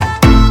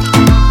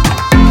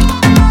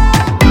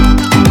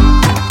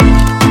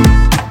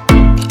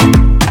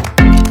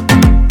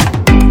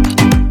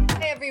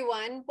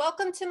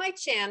to my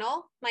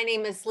channel. My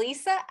name is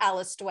Lisa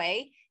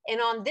Allistway, and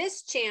on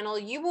this channel,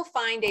 you will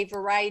find a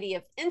variety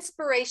of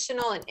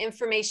inspirational and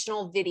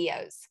informational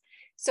videos.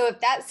 So if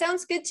that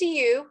sounds good to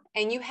you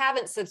and you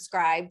haven't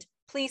subscribed,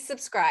 please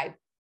subscribe.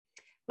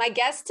 My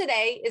guest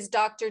today is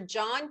Dr.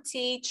 John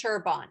T.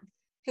 Chirban,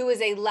 who is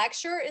a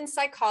lecturer in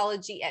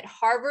psychology at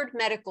Harvard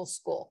Medical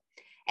School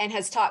and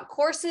has taught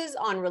courses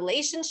on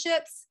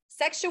relationships,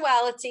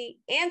 sexuality,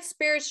 and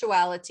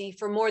spirituality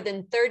for more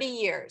than 30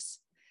 years.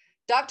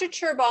 Dr.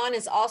 Chirban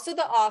is also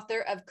the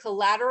author of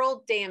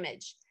Collateral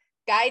Damage,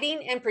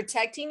 Guiding and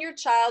Protecting Your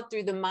Child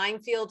Through the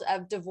Minefield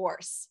of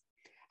Divorce.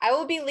 I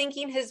will be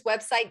linking his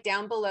website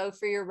down below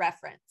for your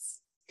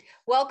reference.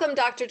 Welcome,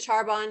 Dr.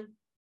 Chirban.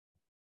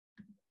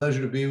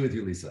 Pleasure to be with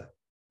you, Lisa.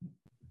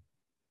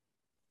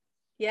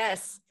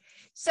 Yes.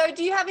 So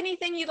do you have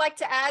anything you'd like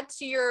to add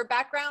to your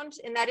background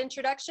in that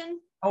introduction?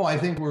 Oh, I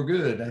think we're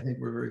good. I think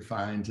we're very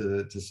fine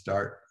to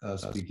start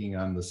speaking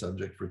on the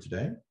subject for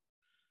today,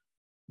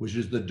 which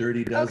is the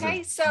dirty dozen.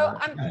 Okay, so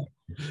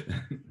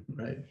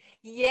right.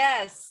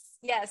 Yes.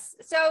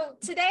 So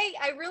today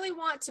I really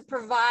want to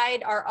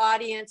provide our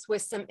audience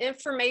with some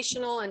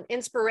informational and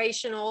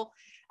inspirational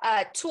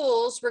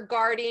tools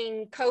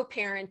regarding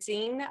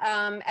co-parenting.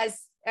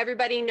 As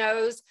everybody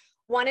knows,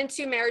 1 in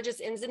 2 marriages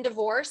ends in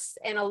divorce,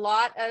 and a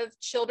lot of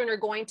children are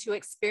going to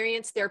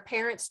experience their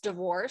parents'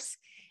 divorce.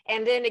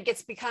 And then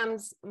it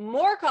becomes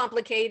more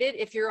complicated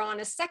if you're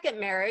on a second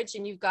marriage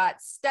and you've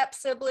got step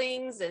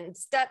siblings and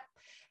step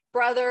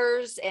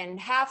brothers and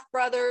half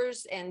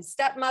brothers and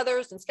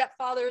stepmothers and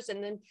stepfathers.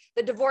 And then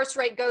the divorce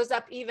rate goes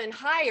up even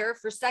higher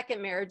for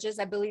second marriages,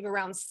 I believe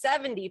around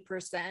 70%.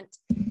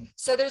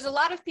 So there's a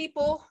lot of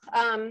people.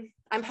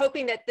 I'm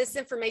hoping that this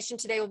information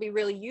today will be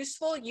really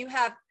useful. You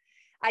have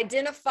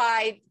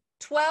identified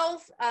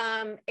 12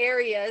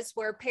 areas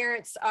where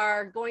parents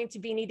are going to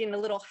be needing a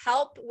little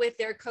help with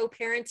their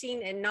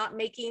co-parenting and not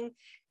making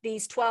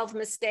these 12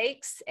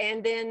 mistakes.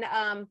 And then,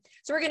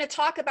 so we're going to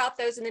talk about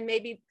those and then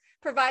maybe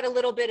provide a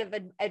little bit of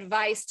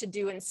advice to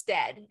do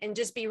instead, and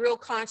just be real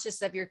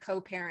conscious of your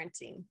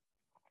co-parenting.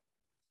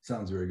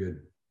 Sounds very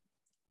good.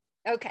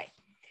 Okay.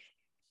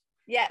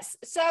 Yes.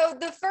 So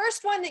the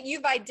first one that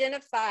you've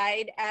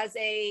identified as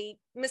a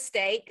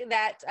mistake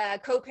that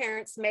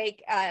co-parents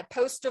make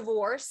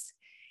post-divorce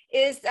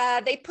is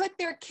they put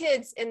their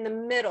kids in the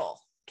middle.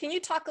 Can you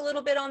talk a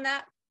little bit on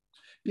that?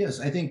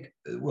 Yes, I think,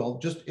 well,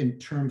 just in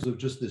terms of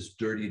just this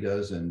dirty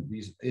dozen,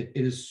 it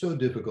is so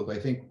difficult. I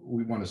think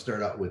we want to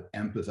start out with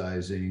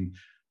empathizing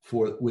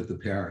with the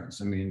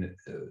parents. I mean,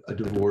 a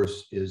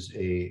divorce is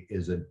a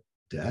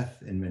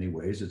death in many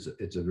ways.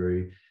 It's a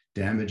very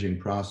damaging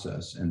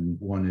process, and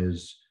one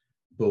is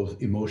both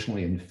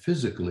emotionally and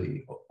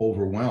physically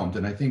overwhelmed.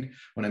 And I think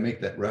when I make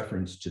that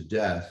reference to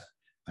death,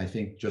 I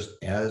think just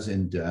as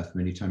in death,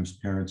 many times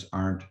parents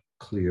aren't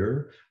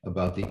clear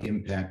about the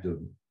impact of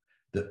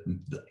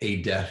a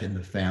death in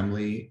the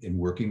family in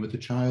working with the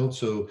child.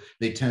 So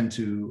they tend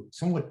to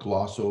somewhat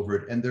gloss over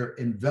it, and they're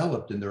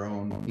enveloped in their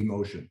own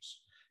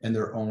emotions and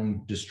their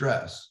own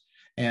distress.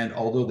 And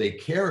although they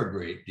care a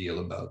great deal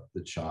about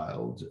the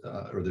child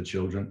or the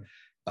children,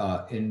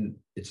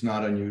 it's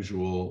not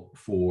unusual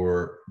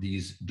for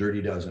these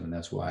dirty dozen, and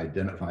that's why I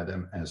identify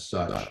them as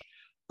such,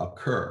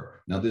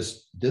 occur. Now,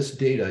 this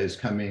data is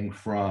coming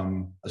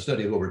from a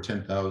study of over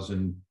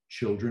 10,000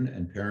 children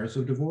and parents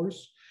of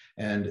divorce,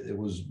 and it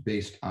was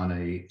based on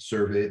a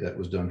survey that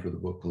was done for the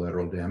book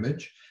Collateral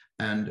Damage.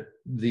 And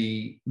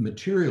the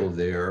material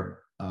there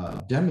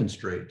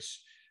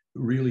demonstrates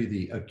really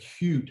the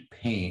acute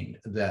pain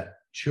that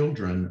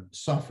children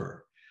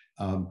suffer.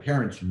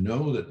 Parents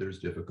know that there's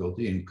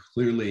difficulty, and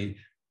clearly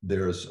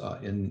there's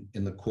in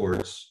the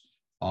courts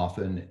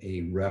often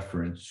a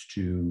reference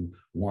to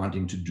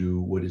wanting to do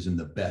what is in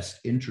the best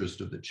interest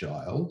of the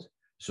child.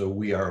 So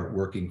we are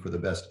working for the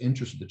best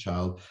interest of the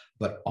child,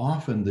 but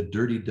often the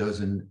dirty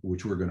dozen,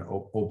 which we're going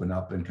to open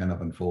up and kind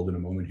of unfold in a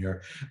moment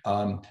here,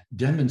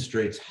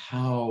 demonstrates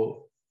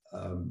how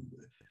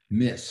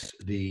missed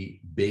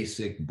the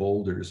basic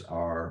boulders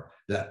are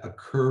that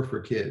occur for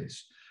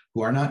kids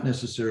who are not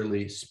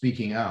necessarily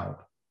speaking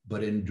out,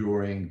 but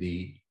enduring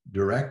the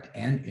direct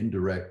and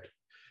indirect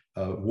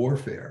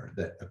warfare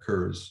that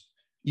occurs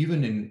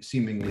even in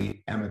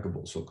seemingly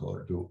amicable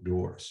so-called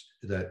divorce,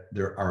 that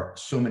there are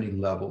so many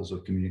levels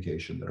of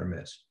communication that are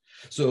missed.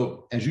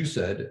 So as you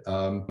said,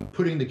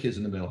 putting the kids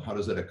in the middle, how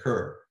does that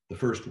occur? The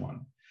first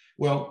one.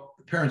 Well,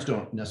 parents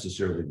don't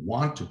necessarily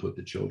want to put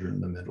the children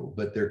in the middle,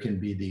 but there can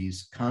be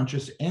these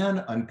conscious and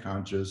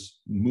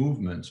unconscious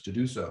movements to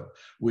do so,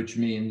 which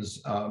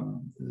means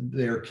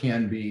there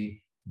can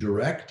be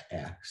direct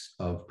acts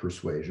of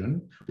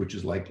persuasion, which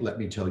is like, let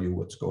me tell you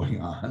what's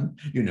going on,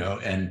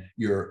 and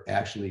you're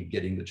actually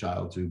getting the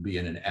child to be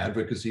in an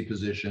advocacy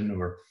position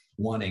or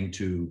wanting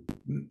to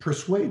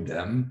persuade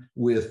them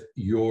with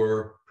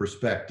your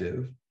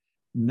perspective,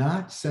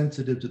 not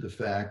sensitive to the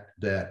fact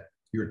that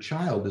your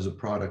child is a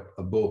product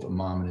of both a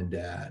mom and a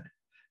dad,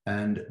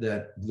 and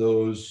that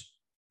those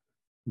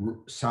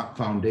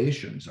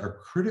foundations are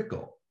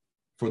critical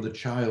for the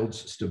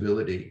child's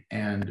stability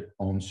and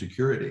own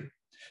security.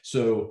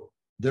 So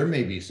there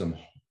may be some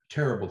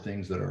terrible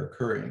things that are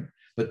occurring,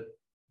 but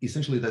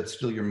essentially that's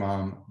still your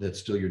mom, that's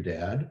still your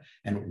dad.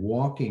 And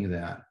walking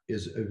that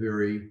is a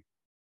very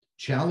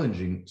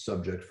challenging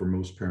subject for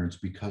most parents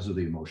because of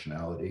the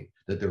emotionality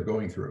that they're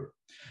going through.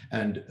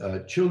 And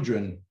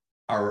children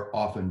are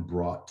often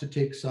brought to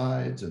take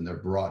sides, and they're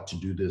brought to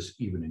do this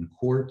even in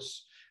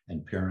courts.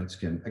 And parents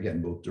can,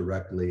 again, both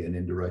directly and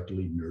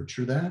indirectly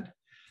nurture that.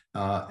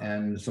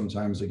 And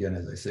sometimes, again,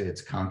 as I say,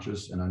 it's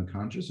conscious and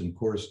unconscious. And of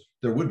course,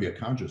 there would be a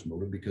conscious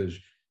motive because,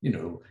 you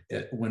know,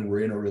 when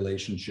we're in a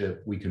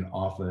relationship, we can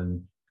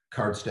often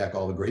card stack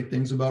all the great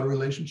things about a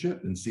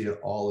relationship and see it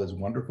all as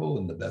wonderful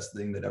and the best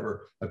thing that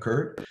ever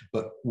occurred.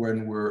 But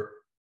when we're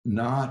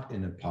not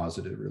in a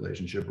positive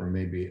relationship, or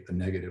maybe a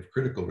negative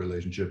critical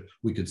relationship,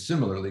 we could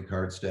similarly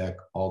card stack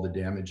all the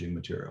damaging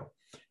material.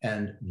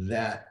 And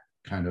that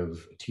kind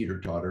of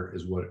teeter-totter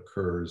is what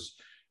occurs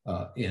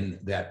in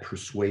that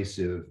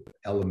persuasive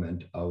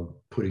element of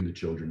putting the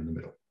children in the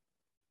middle.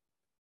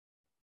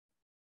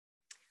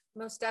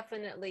 Most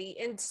definitely.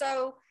 And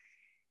so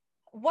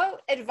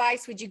what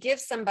advice would you give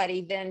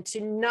somebody then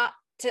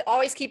to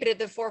always keep it at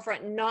the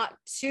forefront, not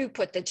to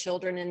put the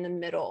children in the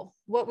middle?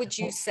 What would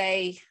you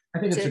say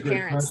to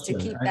parents to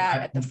keep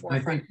that at the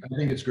forefront? I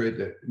think it's great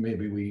that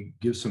maybe we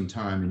give some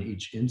time in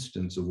each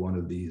instance of one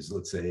of these,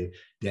 let's say,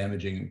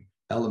 damaging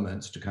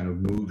elements to kind of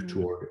move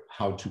toward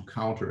how to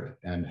counter it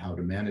and how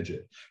to manage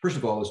it. First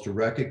of all, is to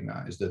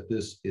recognize that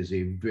this is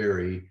a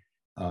very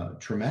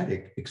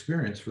traumatic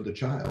experience for the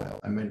child.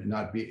 I mean,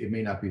 it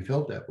may not be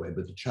felt that way,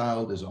 but the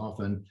child is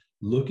often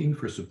looking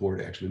for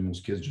support. Actually,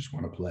 most kids just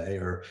want to play,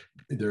 or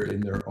they're in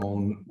their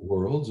own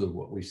worlds of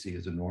what we see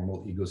as a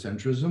normal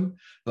egocentrism,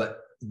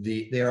 but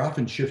they are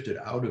often shifted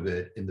out of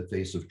it in the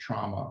face of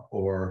trauma,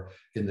 or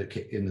in the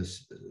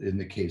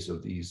case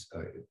of these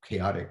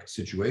chaotic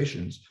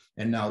situations.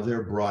 And now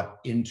they're brought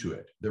into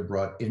it. They're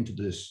brought into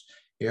this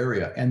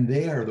area, and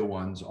they are the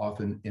ones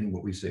often in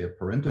what we say a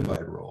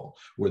parentified role,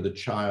 where the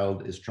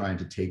child is trying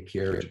to take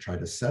care, to try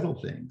to settle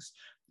things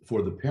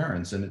for the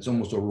parents, and it's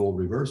almost a role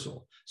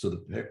reversal. So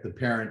the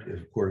parent,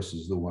 of course,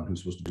 is the one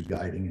who's supposed to be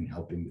guiding and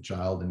helping the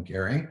child and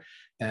caring.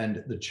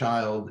 And the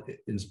child,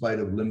 in spite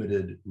of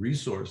limited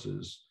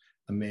resources,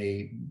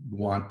 may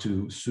want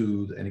to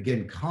soothe and,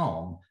 again,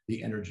 calm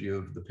the energy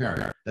of the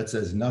parent. That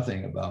says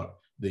nothing about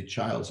the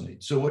child's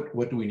needs. So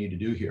what do we need to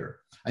do here?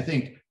 I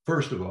think,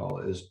 first of all,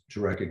 is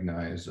to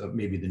recognize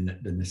maybe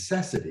the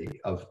necessity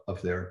of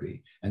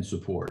therapy and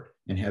support,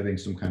 and having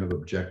some kind of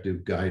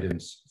objective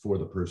guidance for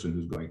the person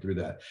who's going through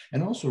that.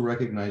 And also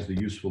recognize the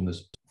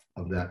usefulness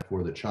of that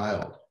for the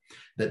child,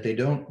 that they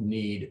don't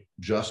need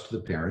just the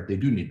parent. They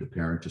do need the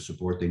parent to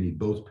support. They need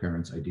both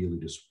parents ideally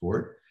to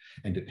support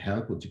and to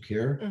help with to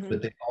care,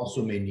 but they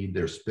also may need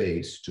their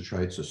space to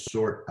try to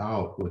sort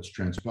out what's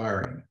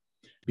transpiring.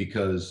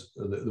 Because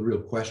the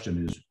real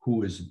question is,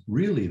 who is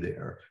really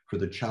there for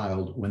the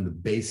child when the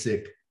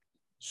basic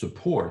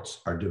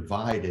supports are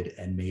divided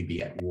and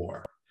maybe at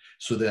war?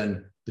 So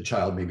then the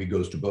child maybe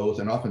goes to both.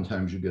 And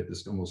oftentimes you get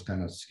this almost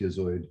kind of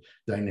schizoid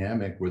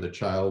dynamic where the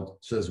child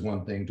says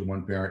one thing to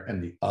one parent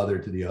and the other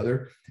to the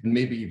other, and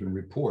maybe even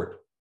report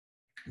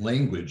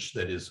language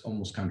that is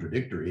almost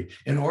contradictory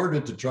in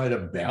order to try to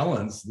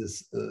balance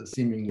this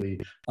seemingly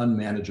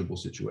unmanageable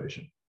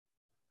situation.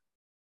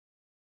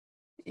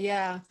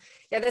 Yeah,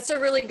 that's a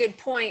really good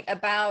point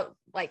about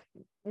like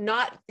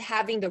not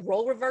having the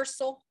role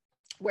reversal,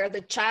 where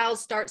the child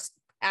starts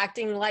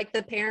acting like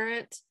the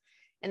parent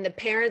and the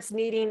parents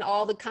needing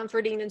all the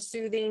comforting and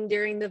soothing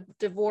during the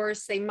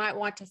divorce. They might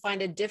want to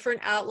find a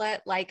different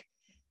outlet, like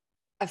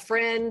a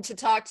friend to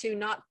talk to,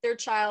 not their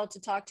child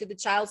to talk to. The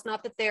child's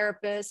not the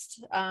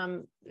therapist,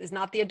 is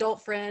not the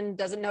adult friend,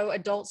 doesn't know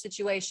adult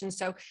situations.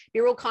 So be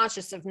real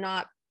conscious of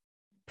not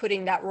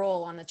putting that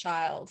role on the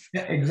child.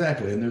 Yeah,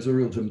 exactly. And there's a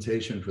real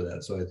temptation for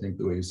that. So I think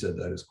the way you said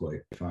that is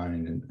quite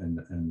fine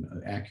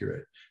and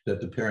accurate, that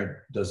the parent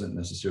doesn't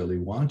necessarily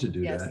want to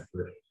do that,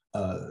 but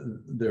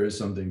there is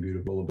something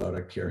beautiful about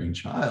a caring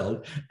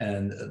child,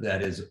 and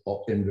that is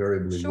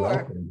invariably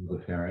welcome to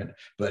the parent.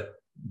 But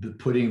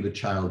putting the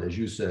child, as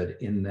you said,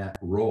 in that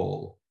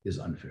role is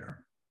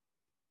unfair.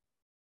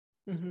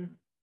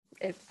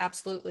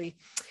 Absolutely.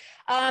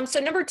 So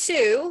number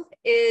 2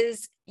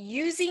 is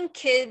using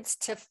kids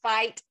to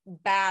fight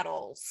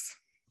battles.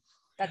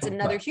 That's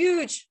another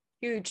huge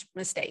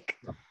mistake.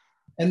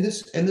 And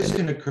this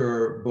can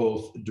occur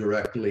both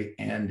directly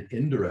and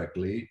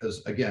indirectly,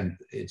 as again,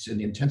 it's in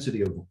the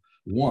intensity of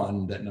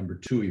one that number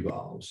 2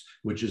 evolves,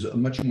 which is a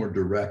much more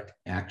direct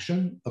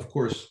action. Of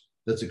course,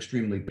 that's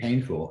extremely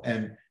painful.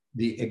 And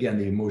the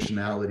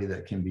emotionality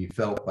that can be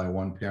felt by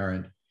one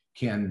parent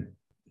can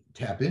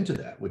tap into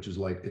that, which is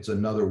like, it's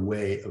another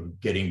way of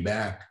getting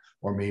back,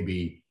 or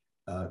maybe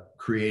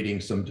creating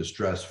some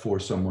distress for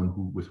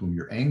someone with whom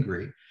you're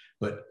angry.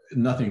 But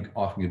nothing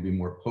often can be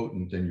more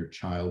potent than your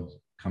child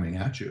coming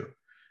at you.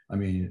 I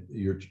mean,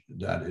 your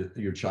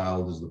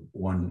child is the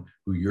one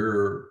who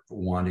you're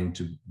wanting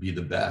to be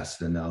the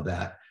best, and now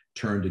that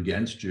turned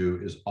against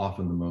you is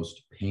often the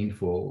most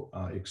painful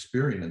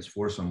experience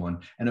for someone,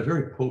 and a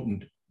very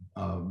potent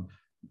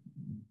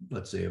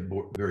let's say, a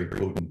very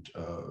potent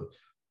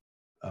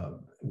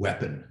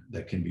weapon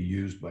that can be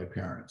used by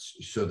parents,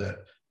 so that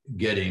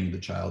getting the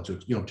child to,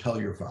 tell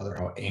your father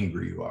how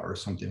angry you are or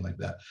something like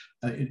that,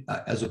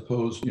 as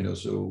opposed,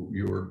 so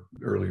you were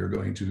earlier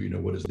going to,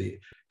 what is the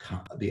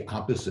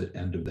opposite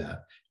end of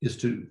that, is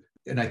to,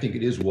 and I think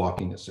it is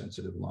walking a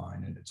sensitive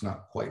line, and it's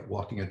not quite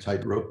walking a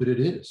tightrope, but it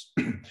is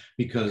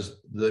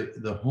because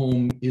the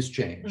home is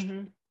changed.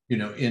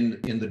 Mm-hmm.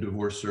 In the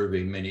divorce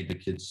survey, many of the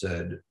kids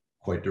said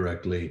quite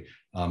directly,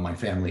 my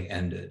family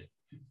ended.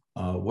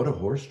 What a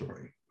horror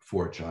story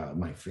for a child.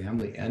 My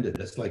family ended.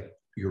 That's like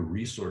your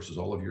resources,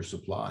 all of your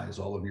supplies,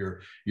 all of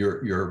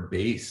your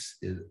base.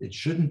 It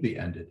shouldn't be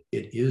ended.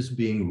 It is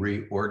being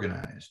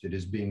reorganized. It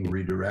is being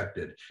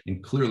redirected.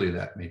 And clearly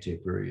that may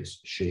take various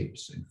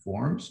shapes and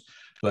forms,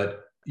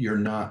 but you're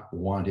not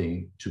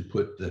wanting to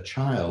put the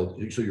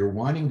child, so you're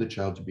wanting the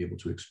child to be able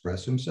to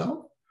express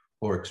himself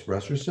or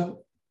express herself,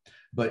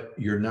 but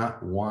you're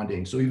not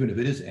wanting, so even if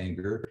it is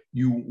anger,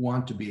 you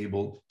want to be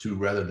able to,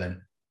 rather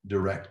than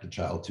direct the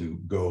child to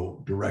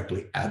go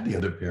directly at the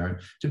other parent,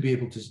 to be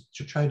able to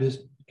try to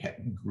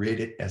grade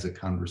it as a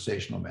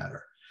conversational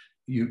matter.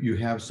 You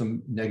have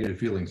some negative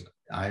feelings.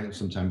 I am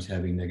sometimes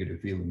having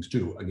negative feelings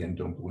too. Again,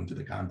 don't go into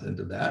the content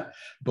of that,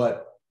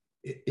 but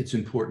it's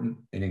important,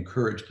 and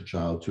encourage the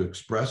child to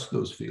express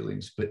those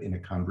feelings, but in a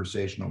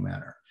conversational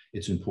manner.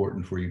 It's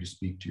important for you to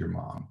speak to your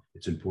mom.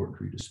 It's important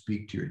for you to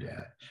speak to your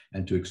dad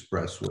and to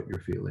express what you're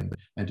feeling,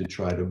 and to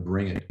try to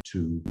bring it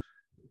to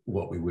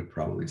what we would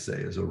probably say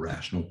is a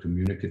rational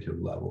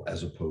communicative level,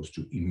 as opposed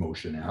to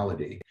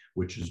emotionality,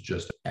 which is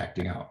just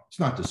acting out. It's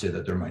not to say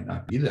that there might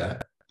not be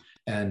that,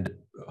 and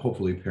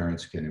hopefully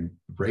parents can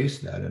embrace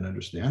that and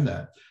understand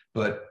that,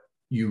 but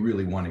you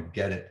really want to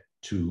get it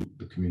to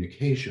the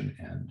communication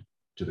end,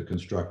 to the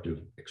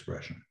constructive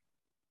expression.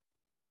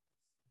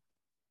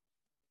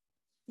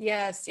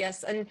 Yes,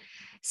 yes. And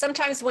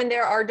sometimes when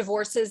there are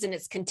divorces and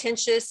it's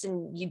contentious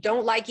and you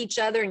don't like each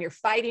other and you're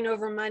fighting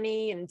over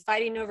money and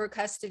fighting over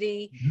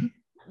custody, mm-hmm.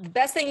 the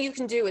best thing you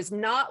can do is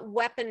not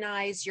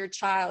weaponize your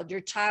child. Your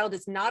child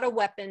is not a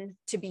weapon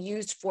to be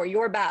used for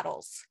your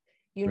battles.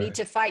 You right. need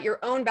to fight your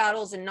own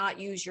battles and not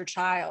use your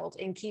child,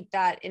 and keep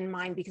that in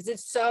mind, because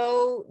it's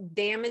so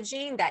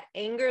damaging, that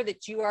anger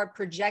that you are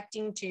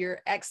projecting to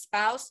your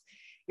ex-spouse.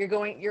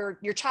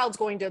 Your child's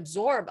going to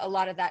absorb a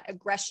lot of that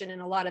aggression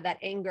and a lot of that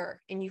anger,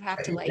 and you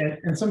have to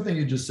and something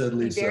you just said,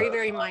 Lisa, be very,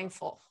 very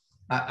mindful.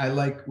 I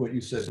like what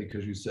you said,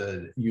 because you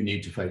said you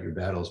need to fight your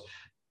battles,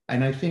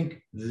 and I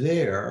think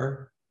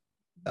there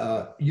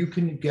you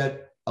can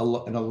get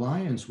an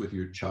alliance with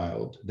your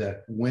child,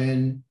 that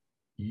when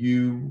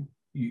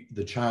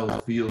the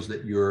child feels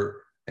that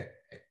you're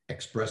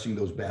expressing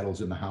those battles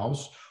in the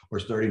house, or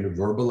starting to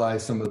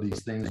verbalize some of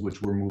these things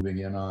which we're moving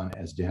in on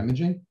as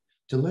damaging,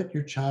 to let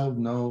your child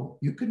know,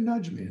 you could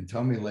nudge me and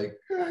tell me, like,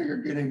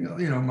 you're getting,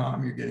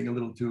 mom, you're getting a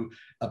little too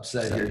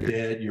upset here,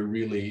 dad, you're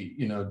really,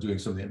 doing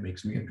something that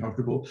makes me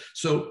uncomfortable.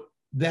 So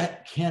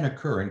that can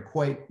occur, and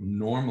quite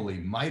normally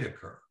might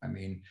occur. I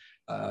mean,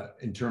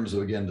 in terms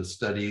of, again, the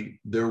study,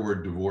 there were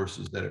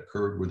divorces that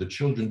occurred where the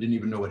children didn't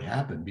even know what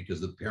happened, because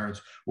the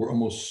parents were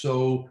almost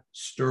so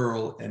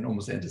sterile and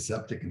almost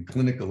antiseptic and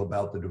clinical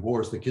about the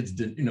divorce. The kids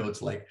didn't,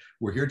 it's like,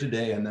 we're here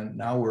today, and then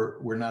now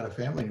we're not a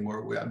family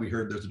anymore. We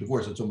heard there's a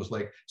divorce. It's almost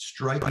like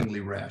strikingly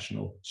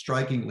rational,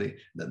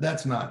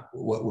 that's not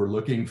what we're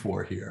looking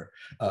for here.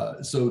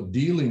 So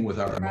dealing with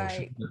our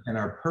emotions right. and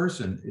our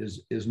person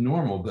is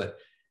normal, but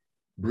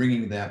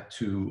bringing that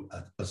to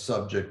a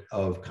subject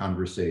of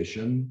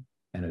conversation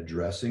and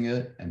addressing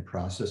it and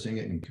processing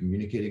it and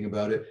communicating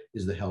about it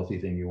is the healthy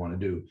thing you want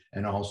to do.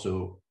 And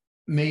also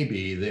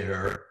maybe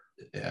there,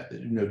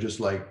 just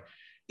like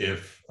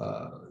if,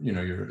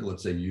 you're,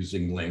 let's say,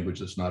 using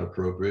language that's not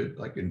appropriate,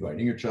 like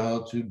inviting your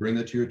child to bring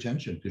that to your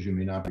attention, because you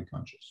may not be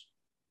conscious.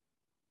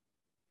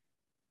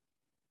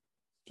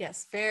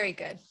 Yes, very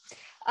good.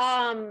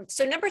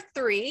 So number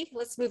 3,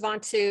 let's move on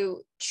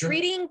to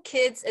treating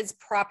kids as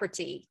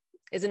property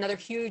is another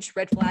huge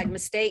red flag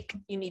mistake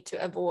you need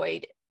to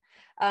avoid.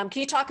 Can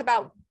you talk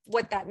about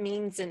what that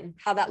means and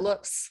how that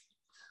looks?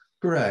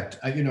 Correct.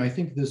 I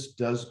think this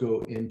does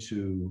go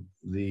into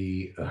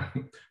the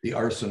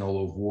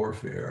arsenal of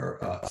warfare.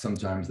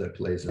 Sometimes that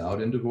plays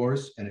out in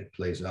divorce, and it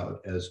plays out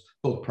as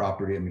both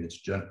property. I mean,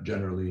 it's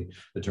generally,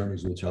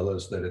 attorneys will tell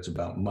us that it's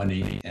about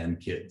money and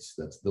kids.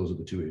 Those are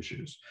the two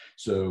issues.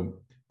 So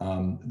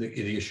the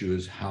issue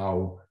is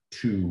how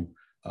to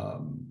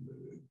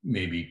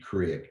maybe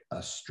create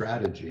a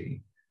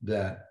strategy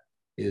that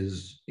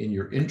is in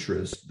your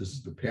interest, this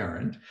is the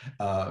parent,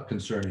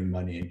 concerning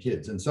money and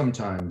kids. And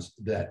sometimes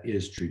that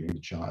is treating the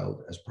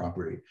child as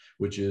property,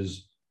 which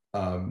is,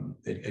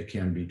 it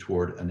can be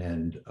toward an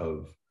end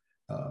of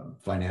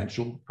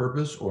financial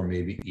purpose, or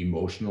maybe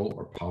emotional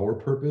or power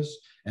purpose.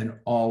 And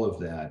all of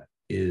that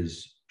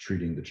is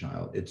treating the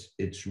child.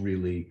 It's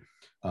really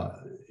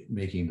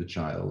making the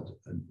child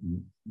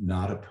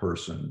not a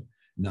person,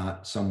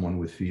 not someone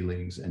with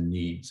feelings and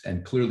needs.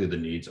 And clearly the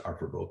needs are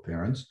for both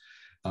parents.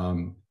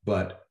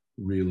 But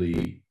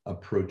really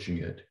approaching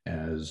it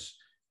as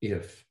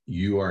if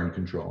you are in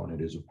control and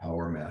it is a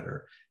power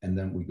matter. And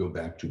then we go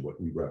back to what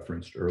we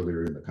referenced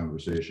earlier in the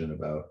conversation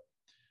about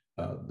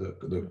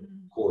the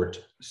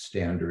court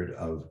standard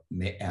of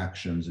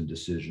actions and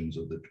decisions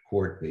of the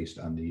court based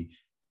on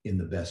in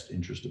the best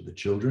interest of the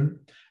children.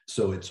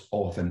 So it's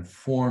often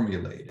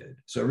formulated.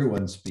 So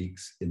everyone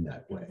speaks in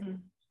that way.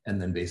 And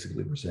then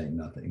basically we're saying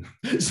nothing.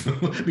 So,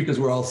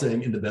 because we're all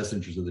saying in the best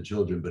interest of the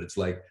children, but it's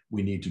like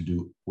we need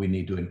to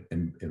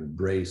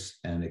embrace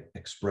and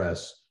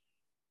express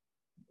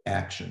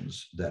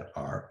actions that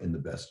are in the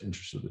best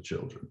interest of the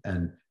children.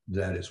 And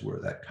that is where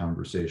that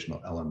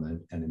conversational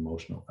element and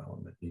emotional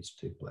element needs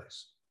to take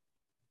place.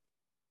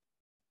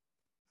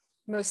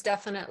 Most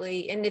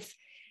definitely. And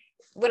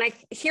when I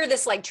hear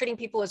this, like treating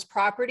people as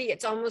property,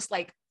 it's almost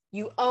like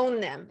you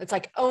own them. It's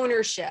like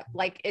ownership,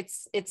 like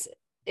it's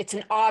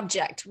an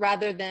object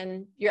rather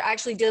than you're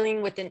actually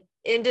dealing with an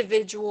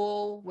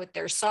individual with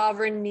their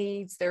sovereign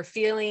needs, their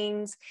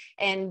feelings,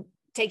 and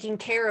taking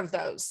care of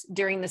those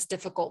during this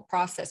difficult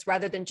process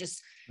rather than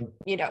just,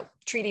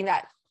 treating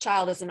that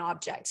child as an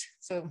object.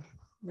 So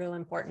real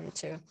important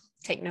to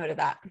take note of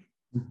that.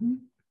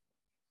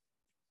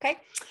 Okay.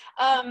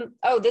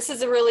 This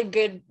is a really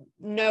good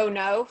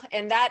no,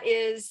 and that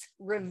is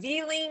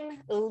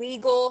revealing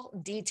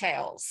legal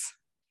details.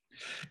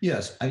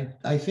 Yes,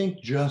 I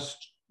think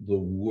just the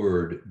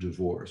word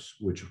divorce,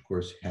 which of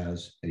course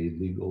has a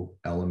legal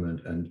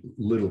element, and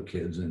little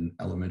kids in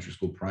elementary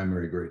school,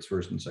 primary grades,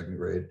 first and second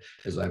grade,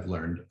 as I've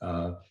learned,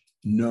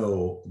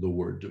 know the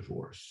word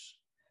divorce.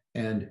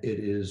 And it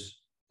is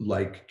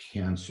like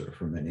cancer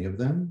for many of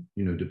them,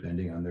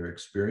 depending on their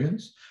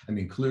experience. I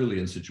mean, clearly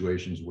in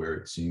situations where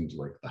it seems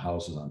like the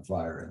house is on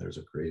fire and there's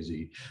a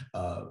crazy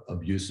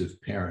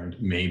abusive parent,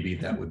 maybe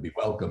that would be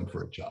welcome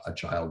for a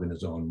child in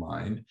his own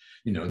mind.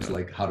 It's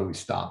like, how do we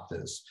stop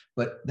this?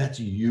 But that's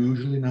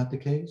usually not the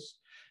case.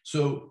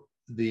 So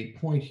the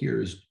point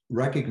here is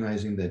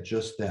recognizing that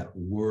just that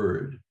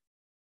word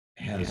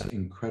has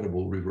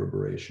incredible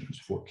reverberations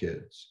for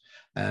kids.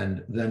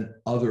 And then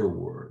other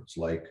words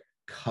like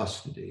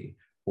custody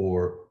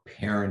or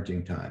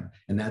parenting time,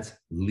 and that's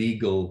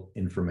legal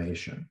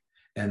information.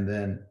 And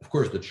then, of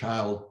course, the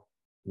child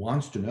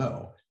wants to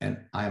know, and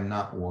I'm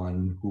not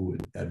one who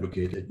would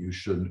advocate that you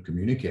shouldn't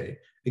communicate.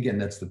 Again,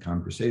 that's the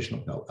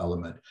conversational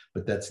element,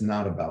 but that's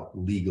not about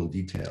legal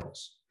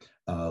details.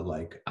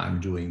 Like I'm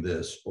doing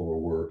this, or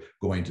we're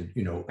going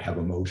to, have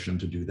a motion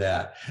to do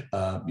that.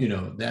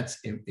 That's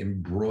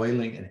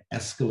embroiling and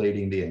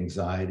escalating the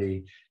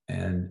anxiety.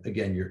 And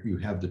again, you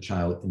have the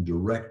child in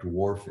direct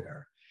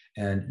warfare,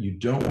 and you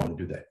don't want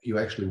to do that. You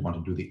actually want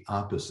to do the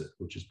opposite,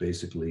 which is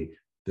basically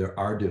there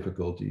are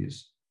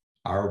difficulties.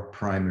 Our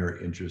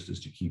primary interest is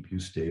to keep you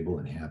stable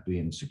and happy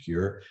and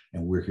secure.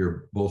 And we're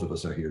here, both of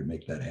us are here to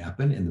make that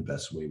happen in the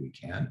best way we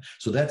can.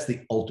 So that's the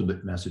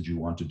ultimate message you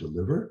want to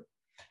deliver.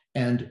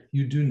 And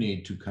you do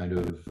need to kind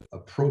of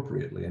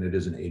appropriately, and it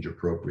is an age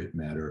appropriate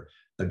matter,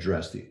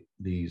 address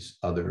these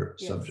other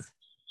subjects.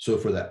 So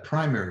for that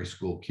primary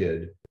school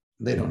kid,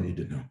 they don't need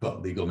to know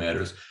about legal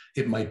matters.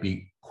 It might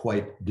be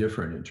quite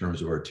different in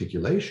terms of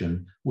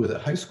articulation with a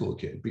high school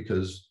kid,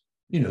 because,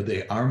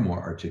 they are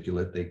more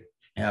articulate. They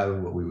have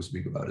what we will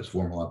speak about as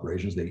formal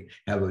operations. They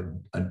have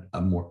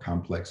a more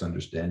complex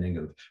understanding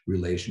of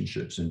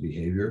relationships and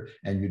behavior,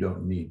 and you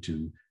don't need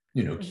to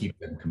keep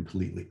them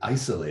completely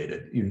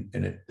isolated.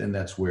 And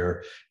that's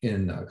where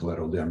in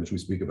Collateral Damage, we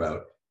speak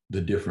about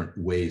the different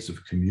ways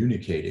of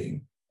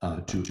communicating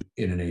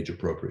in an age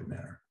appropriate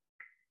manner.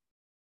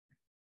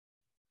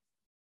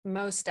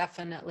 Most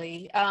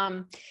definitely.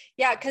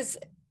 Because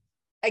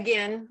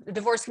again, the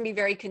divorce can be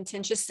very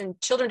contentious, and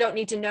children don't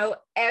need to know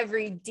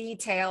every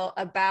detail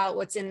about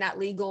what's in that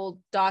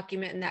legal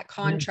document and that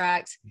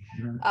contract.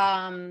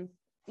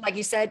 Like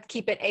you said,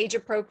 keep it age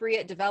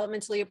appropriate,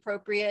 developmentally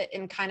appropriate,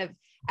 and kind of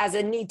as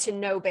a need to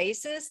know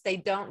basis. They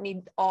don't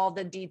need all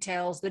the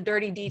details, the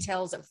dirty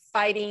details of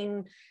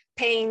fighting,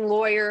 paying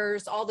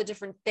lawyers, all the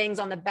different things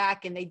on the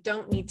back, and they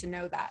don't need to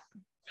know that.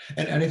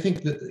 And I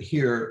think that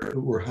here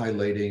we're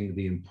highlighting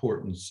the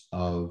importance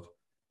of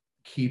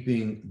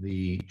keeping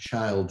the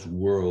child's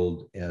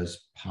world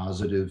as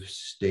positive,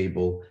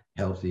 stable,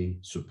 healthy,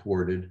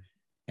 supported,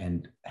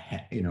 and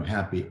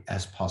happy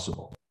as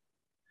possible.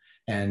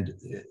 And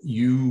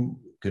you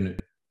can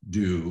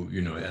do,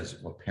 as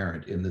a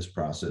parent in this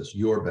process,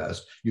 your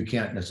best. You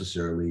can't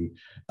necessarily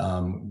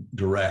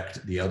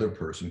direct the other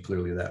person.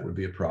 Clearly, that would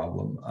be a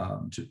problem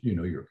to,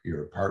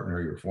 your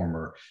partner, your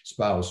former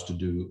spouse, to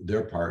do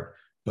their part.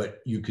 But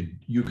you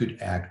could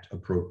act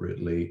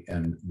appropriately,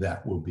 and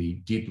that will be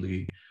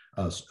deeply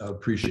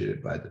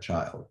appreciated by the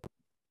child.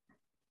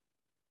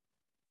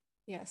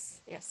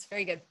 Yes,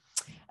 very good.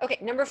 Okay,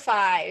 number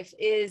 5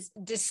 is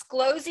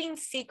disclosing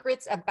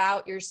secrets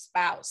about your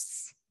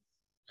spouse.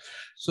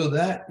 So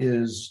that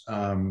is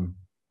a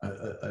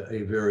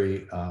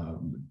very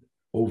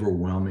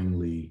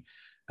overwhelmingly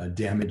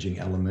damaging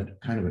element,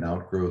 kind of an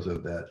outgrowth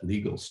of that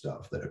legal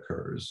stuff that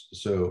occurs.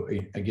 So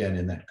again,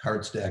 in that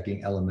card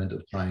stacking element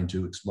of trying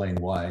to explain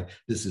why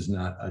this is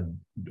not a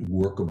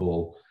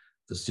workable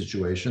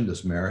situation,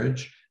 this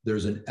marriage,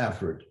 there's an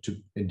effort to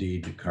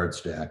indeed to card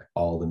stack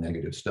all the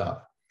negative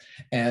stuff.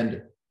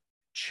 And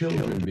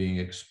children being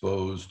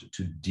exposed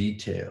to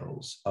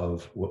details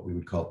of what we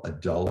would call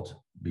adult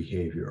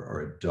behavior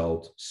or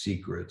adult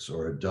secrets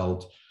or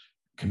adult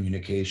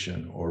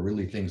communication, or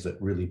really things that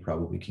really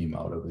probably came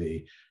out of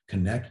a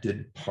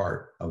connected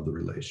part of the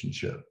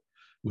relationship,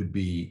 would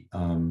be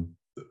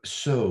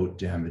so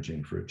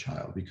damaging for a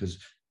child, because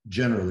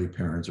generally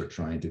parents are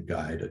trying to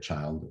guide a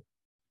child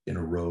in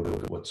a road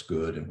of what's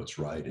good and what's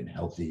right and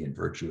healthy and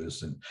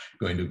virtuous and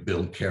going to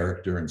build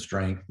character and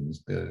strength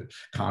and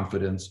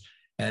confidence.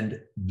 And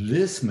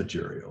this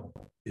material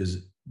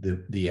is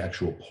the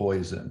actual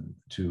poison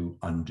to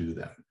undo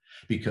them.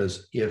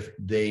 Because if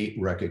they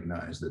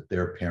recognize that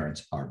their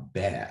parents are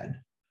bad,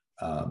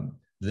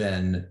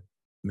 then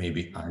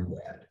maybe I'm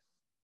bad.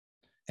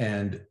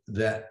 And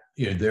that,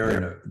 you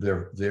know,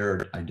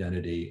 their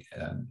identity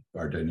and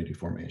our identity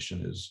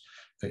formation is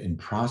in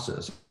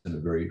process in a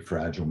very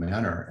fragile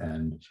manner,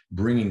 and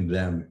bringing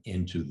them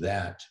into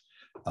that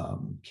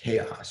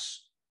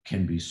chaos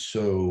can be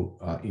so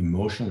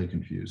emotionally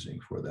confusing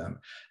for them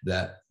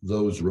that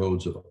those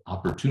roads of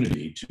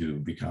opportunity to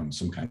become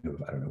some kind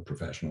of, I don't know,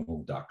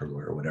 professional doctor,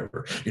 lawyer,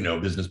 whatever, you know,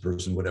 business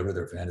person, whatever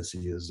their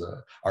fantasy is,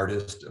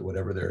 artist,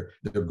 whatever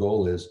their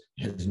goal is,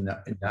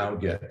 now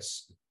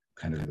gets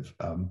kind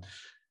of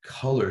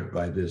colored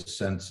by this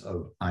sense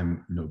of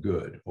I'm no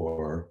good,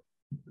 or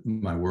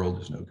my world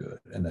is no good,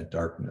 and that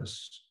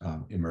darkness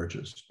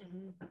emerges.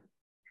 Mm-hmm.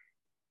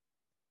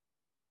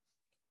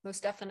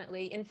 Most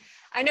definitely. And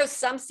I know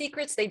some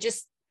secrets,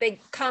 they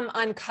come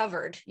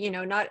uncovered, you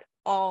know, not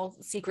all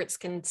secrets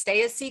can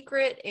stay a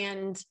secret.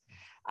 And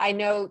I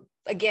know,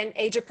 again,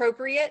 age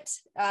appropriate,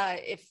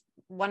 if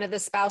one of the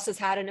spouses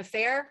had an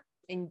affair,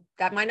 and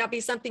that might not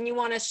be something you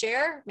want to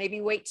share, maybe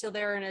wait till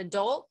they're an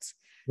adult.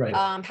 Right.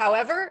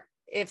 However,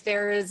 if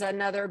there is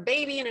another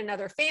baby in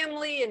another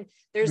family, and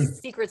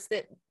there's secrets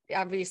that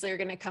obviously are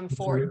going to come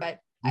forward, but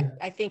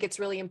I think it's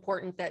really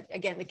important that,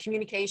 again, the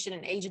communication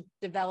and age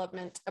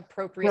development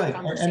appropriate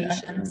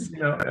conversations. And, you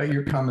know,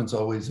 your comments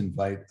always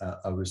invite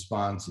a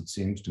response. It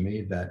seems to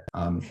me that,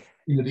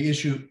 you know, the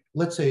issue,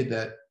 let's say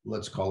that,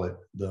 let's call it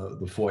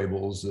the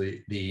foibles,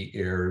 the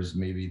errors,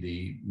 maybe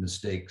the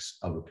mistakes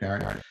of a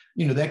parent,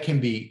 you know, that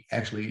can be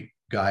actually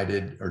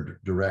guided or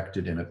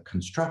directed in a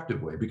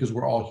constructive way, because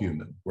we're all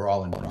human, we're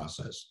all in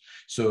process.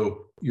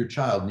 So your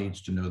child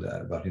needs to know that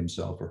about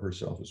himself or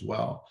herself as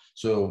well.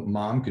 So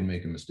mom can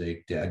make a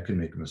mistake, dad can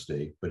make a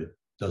mistake, but it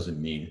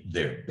doesn't mean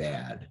they're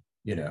bad.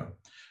 You know,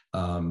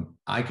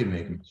 I can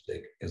make a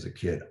mistake as a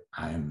kid.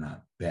 I am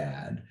not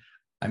bad.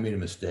 I made a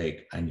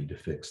mistake. I need to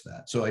fix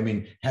that. So, I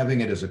mean,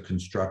 having it as a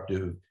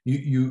constructive,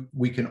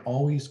 we can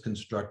always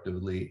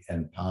constructively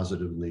and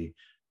positively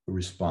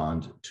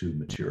respond to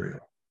material.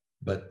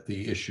 But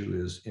the issue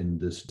is, in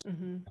this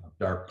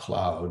dark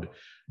cloud,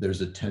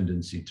 there's a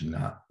tendency to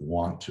not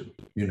want to,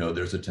 you know,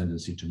 there's a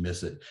tendency to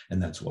miss it.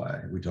 And that's why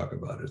we talk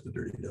about it as the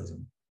dirty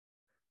dozen.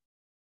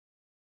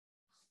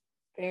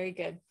 Very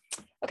good.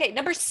 Okay,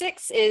 number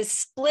 6 is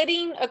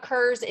splitting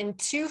occurs in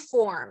 2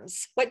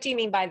 forms. What do you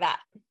mean by that?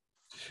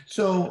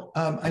 So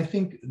I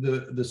think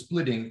the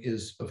splitting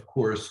is, of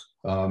course,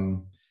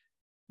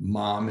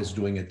 mom is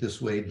doing it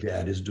this way,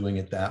 dad is doing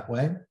it that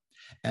way.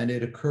 And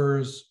it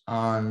occurs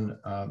on,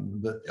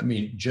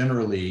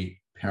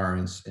 generally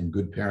parents and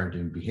good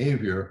parenting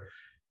behavior,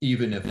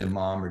 even if the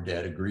mom or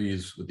dad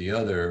agrees with the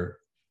other,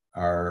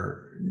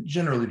 are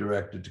generally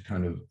directed to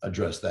kind of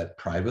address that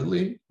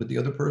privately with the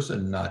other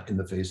person, not in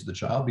the face of the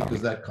child,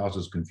 because that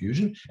causes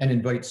confusion and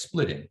invites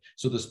splitting.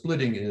 So the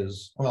splitting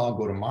is, well, I'll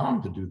go to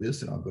mom to do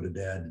this and I'll go to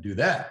dad to do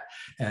that.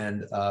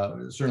 And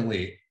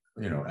certainly,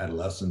 you know,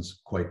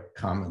 adolescents quite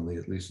commonly,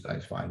 at least I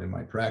find in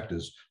my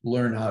practice,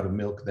 learn how to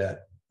milk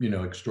that, you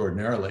know,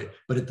 extraordinarily,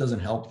 but it doesn't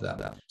help them.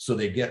 So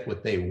they get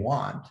what they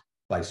want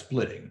by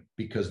splitting,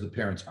 because the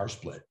parents are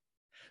split.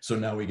 So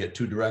now we get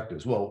 2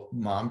 directives. Well,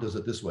 mom does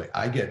it this way.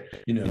 I get,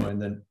 you know,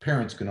 and then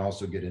parents can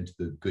also get into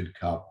the good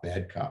cop,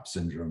 bad cop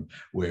syndrome,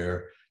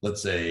 where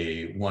let's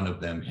say one of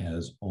them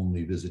has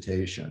only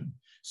visitation.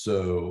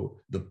 So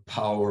the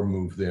power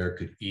move there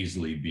could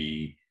easily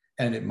be,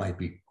 and it might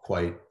be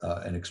quite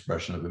an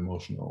expression of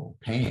emotional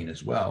pain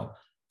as well,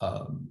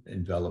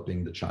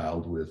 enveloping the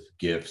child with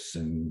gifts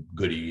and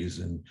goodies,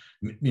 and,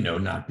 you know,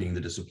 not being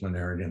the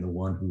disciplinarian and the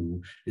one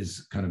who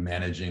is kind of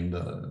managing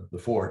the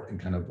fort and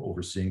kind of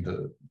overseeing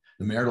the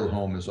marital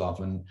home is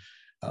often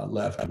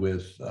left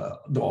with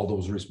all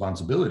those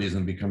responsibilities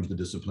and becomes the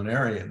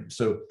disciplinarian.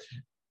 So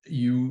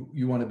you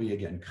want to be,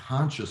 again,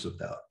 conscious of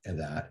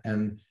that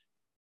and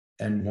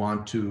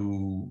want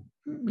to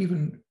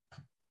even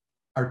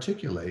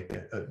articulate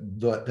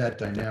that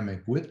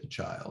dynamic with the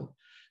child,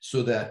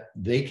 so that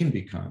they can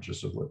be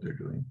conscious of what they're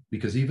doing.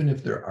 Because even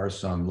if there are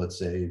some, let's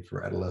say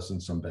for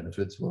adolescents, some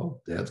benefits,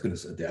 well, dad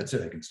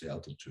said I can stay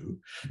out till 2,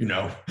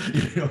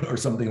 or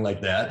something like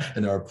that,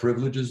 and there are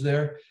privileges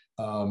there.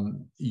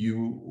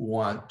 You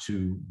want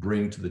to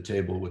bring to the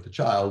table with the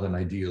child, and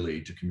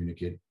ideally to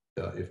communicate,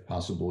 if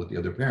possible, with the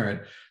other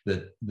parent,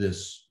 that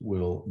this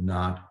will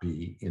not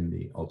be in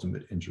the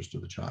ultimate interest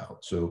of the child.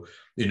 So,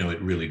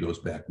 it really goes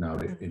back now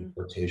to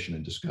importation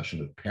and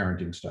discussion of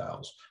parenting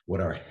styles.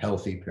 What are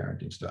healthy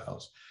parenting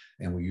styles?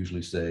 And we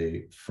usually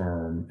say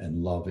firm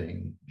and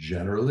loving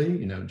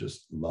generally,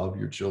 just love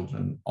your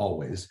children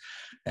always.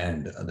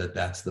 And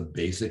that's the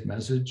basic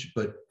message,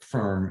 but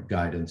firm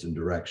guidance and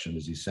direction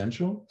is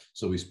essential.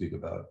 So we speak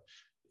about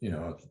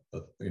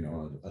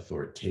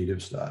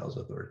authoritative styles,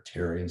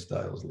 authoritarian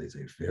styles,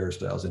 laissez-faire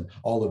styles, and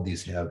all of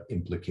these have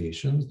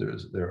implications.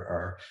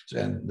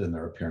 And then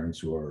there are parents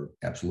who are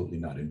absolutely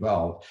not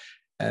involved.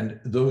 And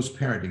those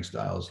parenting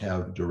styles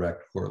have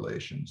direct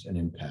correlations and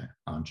impact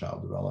on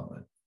child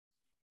development.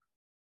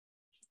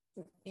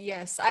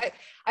 Yes,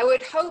 I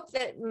would hope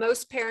that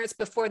most parents,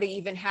 before they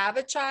even have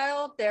a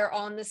child, they're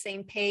on the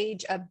same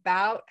page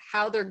about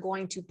how they're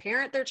going to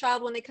parent their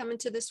child when they come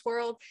into this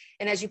world.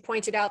 And as you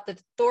pointed out, the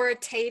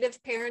authoritative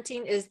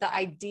parenting is the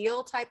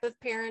ideal type of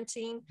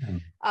parenting.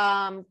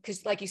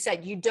 Because like you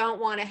said, you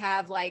don't want to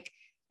have like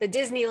the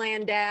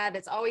Disneyland dad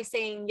that's always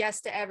saying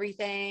yes to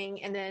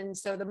everything. And then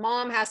so the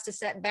mom has to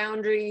set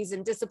boundaries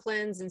and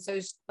disciplines. And so,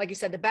 like you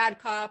said, the bad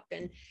cop.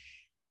 And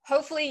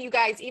hopefully you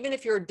guys, even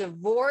if you're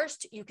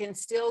divorced, you can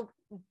still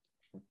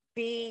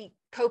be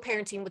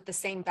co-parenting with the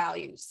same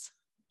values.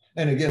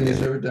 And again,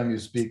 Lisa, every time you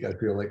speak, I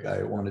feel like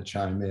I want to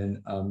chime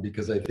in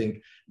because I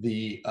think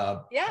the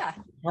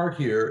part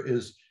here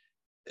is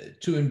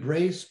to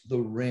embrace the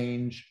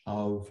range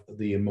of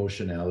the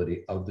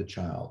emotionality of the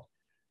child.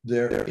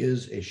 There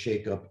is a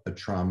shakeup, a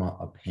trauma,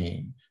 a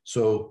pain.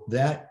 So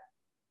that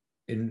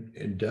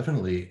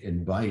definitely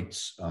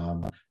invites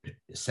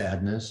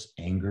sadness,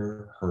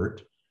 anger,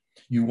 hurt.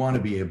 You want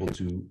to be able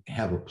to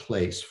have a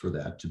place for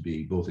that to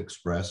be both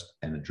expressed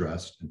and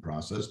addressed and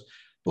processed,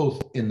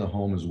 both in the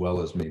home as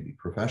well as maybe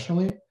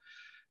professionally.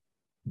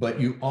 But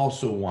you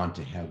also want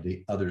to have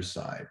the other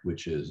side,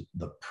 which is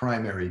the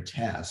primary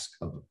task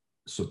of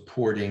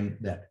supporting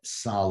that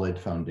solid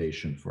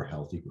foundation for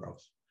healthy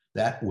growth.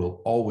 That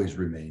will always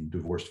remain,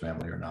 divorced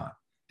family or not.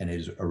 And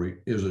it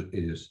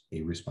is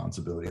a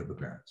responsibility of the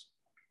parents.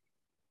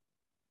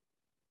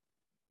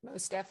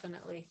 Most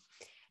definitely.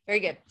 Very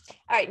good.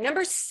 All right.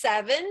 Number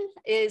 7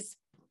 is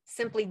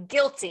simply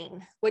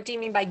guilting. What do you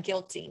mean by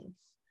guilting?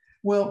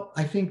 Well,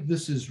 I think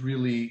this is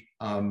really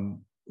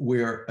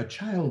where a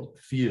child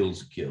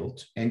feels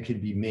guilt and can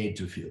be made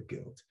to feel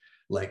guilt.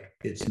 Like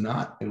it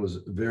was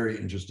very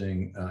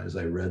interesting as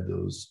I read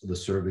the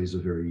surveys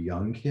of very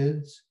young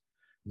kids,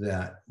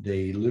 that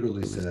they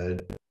literally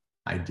said,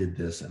 I did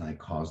this and I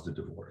caused the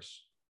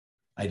divorce.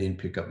 I didn't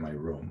pick up my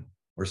room,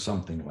 or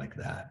something like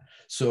that.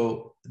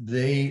 So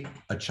a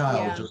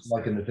child, just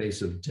like in the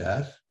face of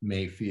death,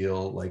 may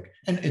feel like,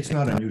 and it's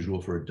not unusual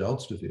for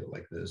adults to feel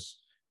like this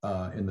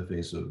in the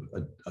face of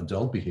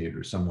adult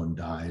behavior. Someone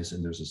dies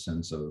and there's a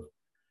sense of,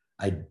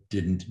 I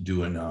didn't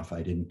do enough,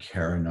 I didn't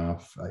care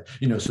enough.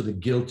 So the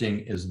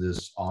guilting is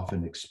this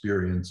often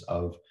experience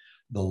of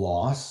the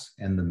loss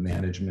and the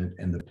management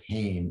and the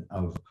pain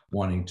of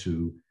wanting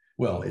to,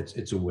 well,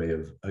 it's a way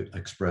of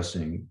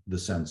expressing the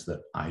sense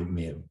that I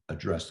may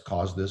have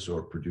caused this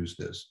or produced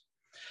this.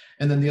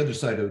 And then the other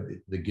side of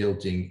the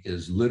guilting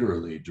is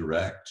literally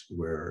direct,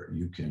 where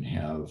you can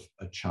have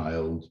a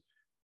child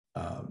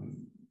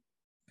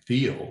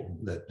feel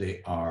that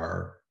they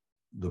are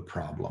the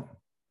problem.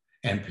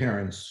 And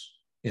parents,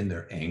 in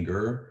their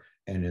anger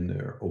and in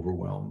their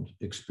overwhelmed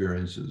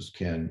experiences,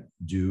 can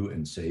do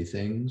and say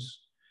things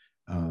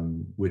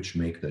which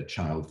make that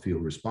child feel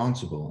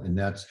responsible. And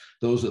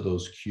those are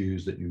those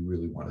cues that you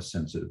really want to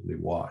sensitively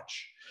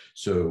watch.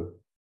 So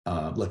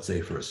let's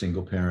say for a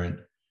single parent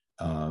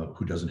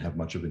who doesn't have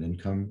much of an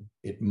income,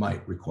 it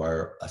might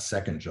require a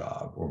second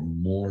job or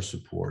more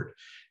support,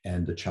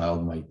 and the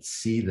child might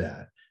see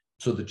that.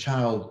 So the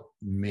child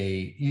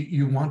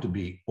you want to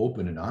be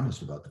open and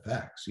honest about the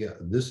facts. Yeah,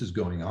 this is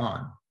going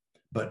on,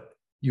 but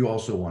you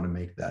also want to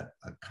make that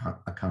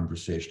a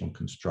conversational,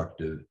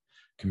 constructive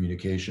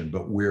communication.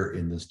 But we're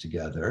in this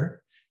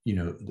together,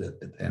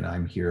 and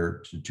I'm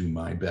here to do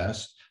my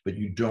best, but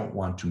you don't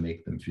want to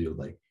make them feel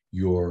like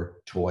your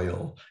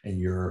toil and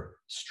your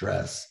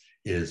stress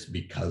is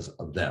because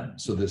of them.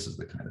 So this is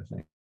the kind of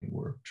thing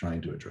we're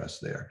trying to address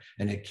there.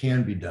 And it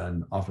can be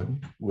done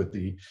often with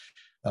the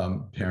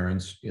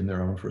parents in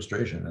their own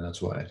frustration. And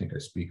that's why I think I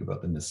speak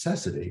about the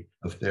necessity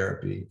of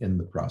therapy in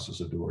the process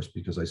of divorce,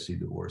 because I see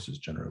divorce as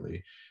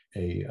generally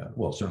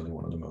certainly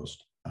one of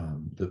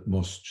the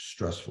most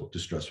distressful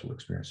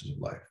experiences of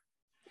life.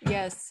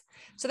 Yes.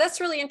 So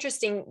that's really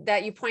interesting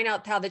that you point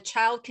out how the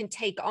child can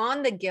take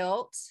on the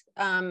guilt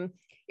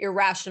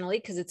irrationally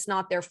because it's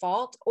not their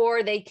fault,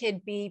 or they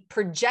could be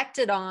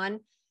projected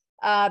on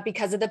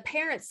because of the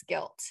parent's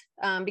guilt,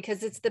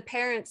 because it's the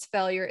parent's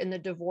failure in the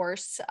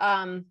divorce.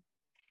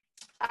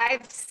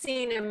 I've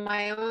seen in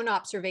my own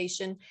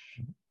observation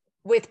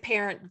with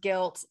parent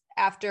guilt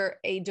after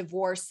a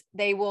divorce,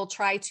 they will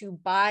try to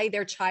buy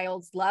their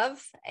child's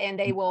love, and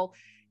they will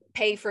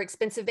pay for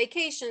expensive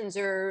vacations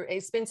or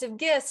expensive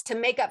gifts to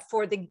make up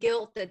for the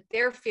guilt that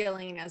they're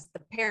feeling as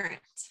the parent.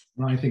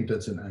 I think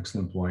that's an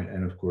excellent point,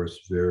 and of course,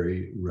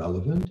 very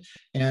relevant.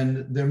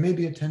 And there may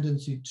be a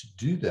tendency to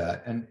do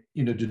that. And,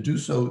 you know, to do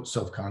so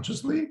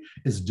self-consciously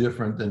is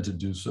different than to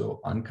do so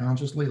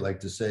unconsciously. Like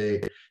to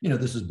say, you know,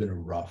 this has been a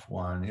rough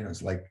one. You know,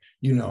 it's like,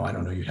 you know, I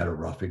don't know, you had a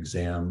rough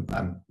exam.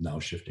 I'm now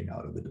shifting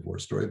out of the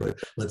divorce story, but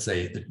let's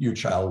say that your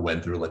child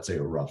went through, let's say,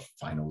 a rough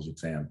finals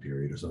exam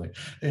period or something,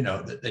 you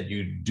know, that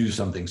you do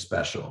something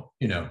special,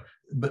 you know,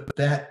 but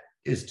that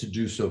is to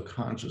do so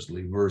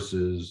consciously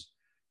versus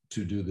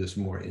to do this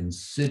more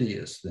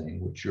insidious thing,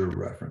 which you're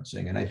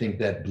referencing. And I think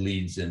that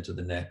bleeds into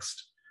the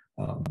next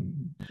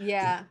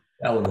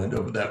element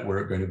of that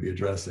we're going to be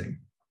addressing.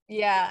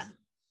 Yeah.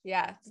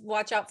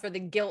 Watch out for the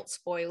guilt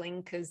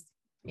spoiling, because,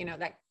 you know,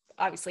 that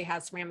obviously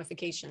has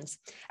ramifications.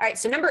 All right.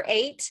 So number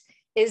 8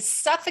 is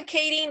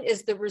suffocating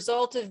is the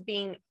result of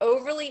being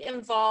overly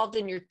involved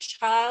in your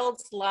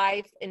child's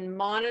life and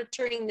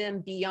monitoring them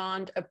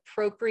beyond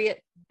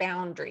appropriate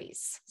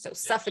boundaries. So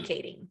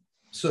suffocating.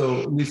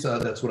 So Lisa,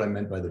 that's what I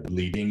meant by the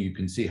bleeding. You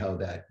can see how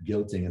that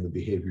guilting and the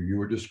behavior you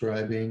were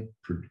describing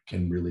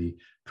can really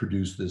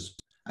produce this,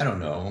 I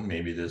don't know,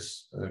 maybe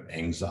this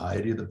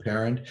anxiety of the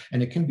parent,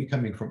 and it can be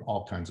coming from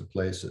all kinds of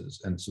places.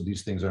 And so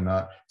these things are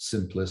not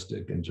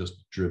simplistic and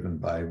just driven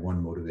by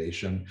one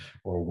motivation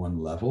or one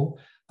level.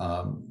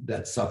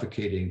 That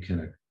suffocating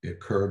can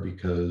occur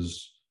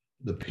because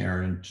the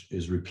parent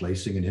is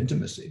replacing an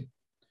intimacy.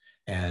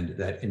 And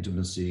that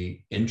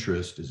intimacy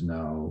interest is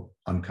now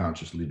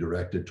unconsciously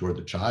directed toward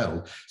the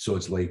child. So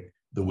it's like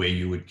the way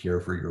you would care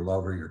for your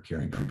lover, you're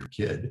caring for your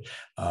kid,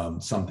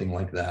 something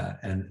like that.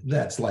 And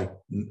that's like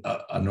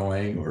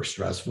annoying or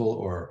stressful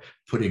or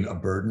putting a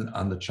burden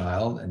on the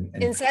child. And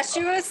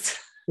incestuous?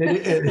 Yeah,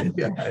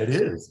 it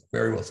is.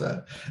 Very well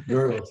said.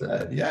 Very well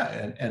said.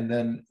 Yeah. And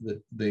then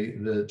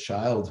the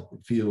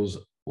child feels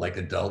like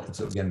adult. It's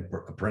again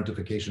a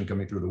parentification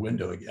coming through the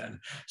window again.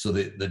 So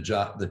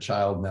the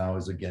child now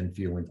is again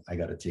feeling, I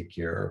got to take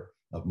care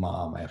of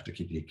mom. I have to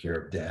take care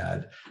of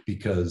dad,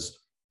 because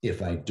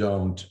if I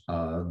don't,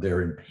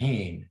 they're in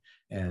pain.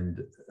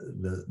 And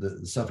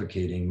the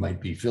suffocating might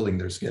be filling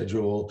their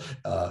schedule.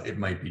 It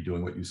might be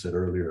doing what you said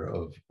earlier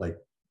of like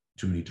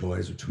too many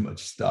toys or too much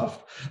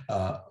stuff,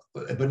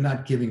 but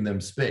not giving them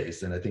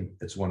space. And I think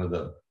it's one of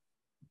the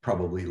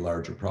probably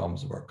larger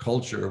problems of our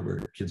culture, where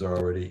kids are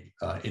already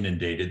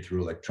inundated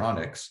through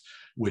electronics,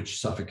 which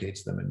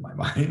suffocates them in my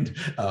mind,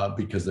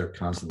 because they're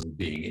constantly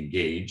being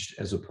engaged,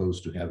 as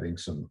opposed to having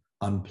some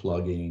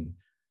unplugging,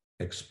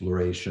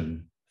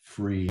 exploration,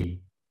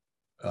 free,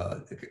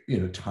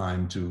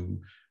 time to,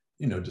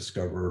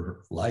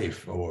 discover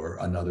life or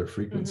another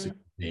frequency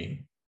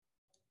being.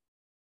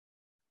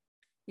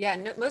 Yeah,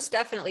 no, most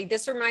definitely.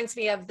 This reminds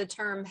me of the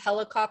term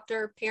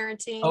helicopter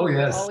parenting. Oh,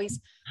 yes. Always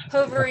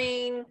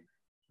hovering.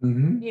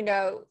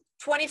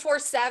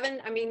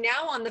 24/7. I mean,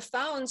 now on the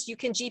phones, you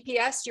can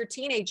GPS your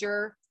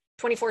teenager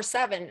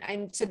 24/7.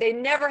 And so they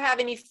never have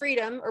any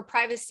freedom or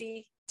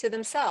privacy to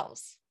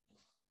themselves.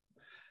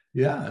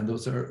 Yeah. And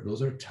those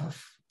are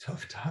tough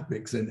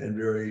topics and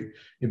very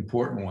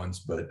important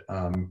ones, but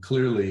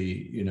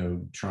clearly,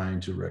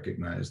 trying to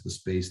recognize the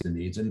space, the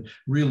needs, and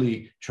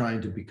really trying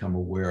to become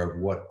aware of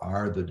what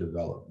are the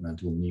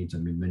developmental needs. I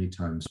mean, many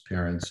times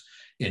parents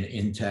in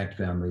intact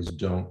families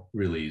don't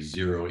really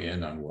zero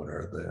in on what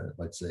are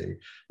let's say,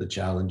 the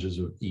challenges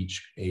of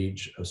each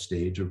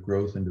stage of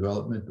growth and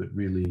development, but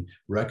really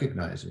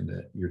recognizing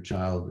that your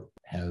child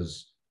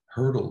has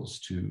hurdles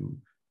to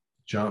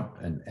jump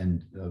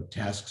and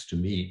tasks to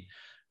meet,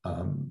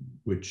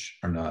 which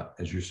are not,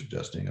 as you're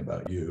suggesting,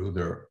 about you.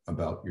 They're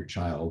about your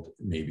child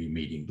maybe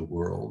meeting the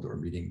world or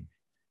meeting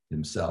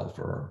himself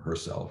or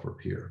herself or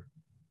peer.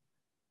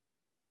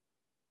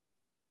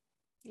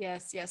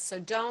 Yes. So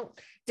don't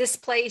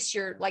displace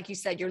like you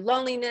said, your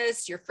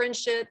loneliness, your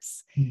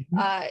friendships.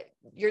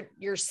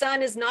 Your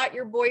son is not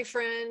your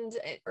boyfriend,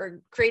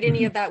 or create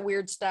any of that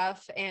weird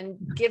stuff, and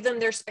give them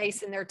their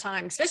space and their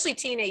time, especially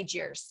teenage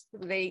years.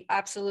 They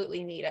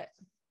absolutely need it.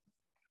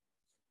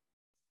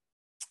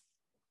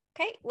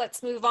 Okay,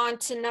 let's move on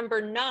to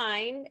number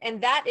 9,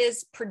 and that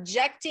is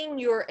projecting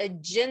your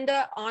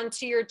agenda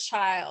onto your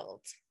child.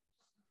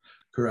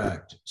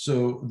 Correct.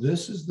 So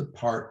this is the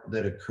part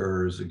that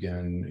occurs,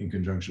 again, in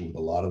conjunction with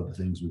a lot of the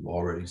things we've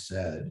already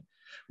said,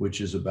 which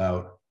is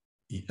about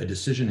a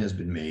decision has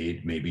been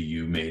made. Maybe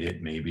you made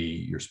it, maybe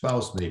your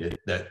spouse made it,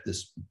 that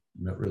this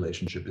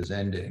relationship is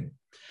ending.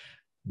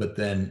 But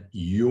then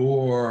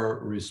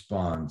your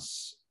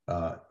response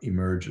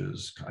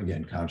emerges,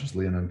 again,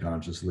 consciously and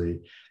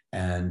unconsciously,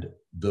 and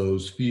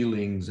those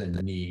feelings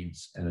and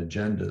needs and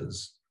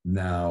agendas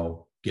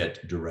now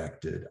get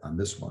directed on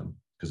this one,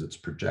 because it's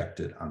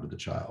projected onto the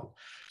child.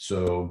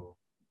 So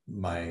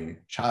my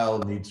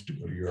child needs to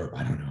go to Europe.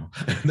 I don't know.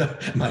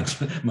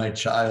 my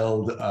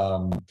child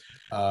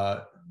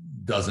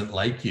doesn't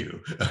like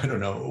you. I don't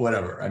know,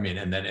 whatever. I mean,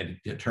 and then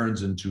it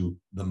turns into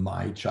the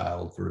my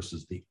child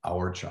versus the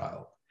our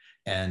child.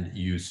 And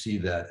you see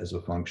that as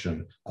a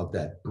function of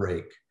that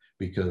break,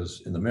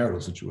 because in the marital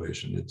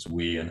situation, it's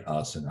we and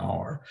us and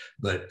our.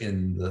 But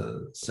in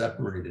the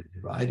separated,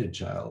 divided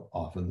child,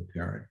 often the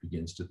parent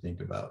begins to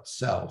think about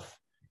self,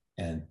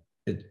 and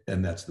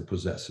that's the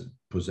possession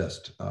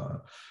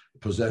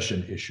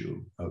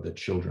issue, that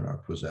children are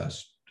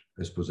possessed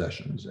as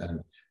possessions.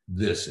 And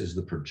this is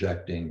the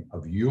projecting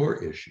of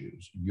your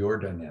issues, your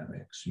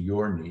dynamics,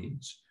 your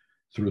needs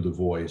through the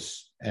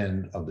voice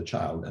and of the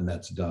child. And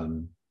that's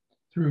done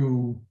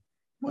through,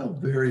 well,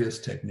 various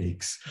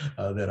techniques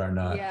that are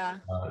not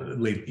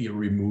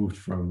removed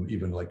from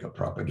even like a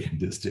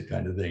propagandistic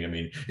kind of thing. I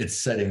mean, it's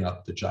setting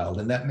up the child,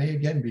 and that may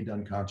again be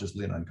done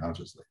consciously and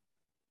unconsciously.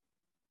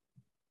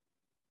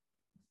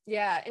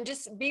 Yeah, and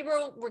just be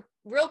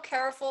real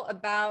careful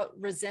about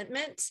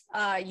resentment.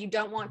 You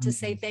don't want to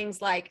say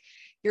things like,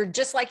 you're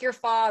just like your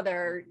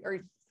father,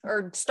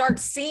 or start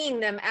seeing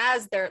them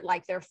as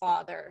like their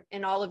father,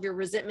 and all of your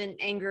resentment,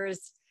 anger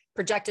is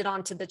projected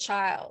onto the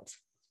child.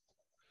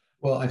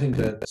 Well, I think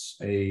that's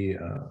a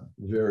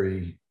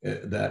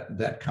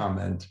that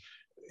comment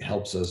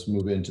helps us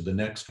move into the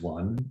next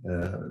one,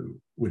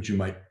 which you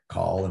might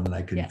call, and then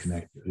I can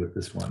connect it with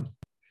this one.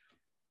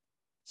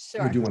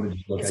 Sure. Would you want to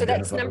just look, so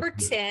that's number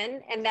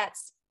 10, and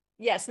that's,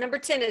 yes, number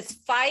 10 is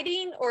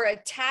fighting or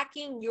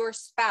attacking your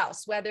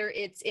spouse, whether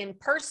it's in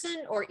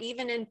person or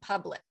even in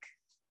public.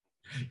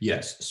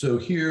 Yes. So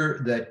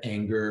here that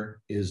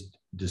anger is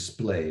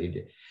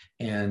displayed,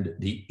 and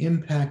the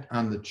impact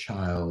on the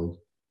child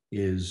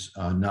is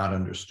not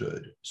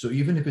understood. So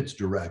even if it's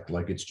direct,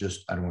 like it's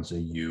just, I don't want to say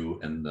you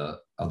and the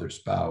other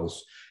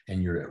spouse,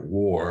 and you're at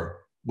war,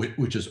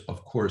 which is,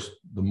 of course,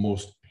 the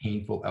most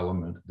painful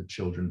element the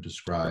children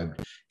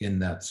described in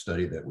that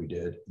study that we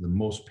did. The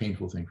most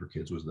painful thing for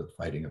kids was the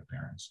fighting of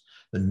parents.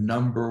 The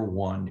number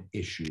one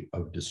issue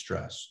of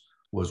distress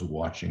was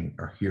watching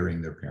or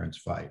hearing their parents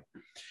fight.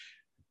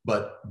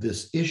 But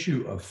this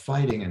issue of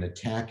fighting and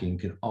attacking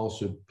can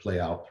also play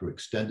out through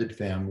extended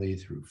family,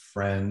 through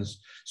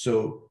friends.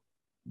 So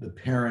the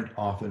parent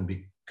often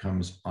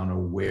becomes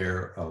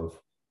unaware of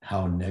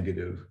how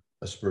negative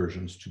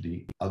aspersions to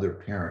the other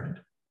parent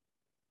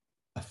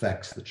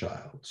affects the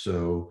child.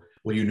 So,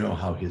 well, you know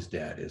how his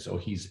dad is. Oh,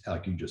 he's,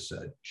 like you just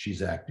said,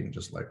 she's acting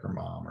just like her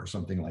mom, or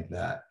something like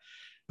that.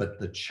 But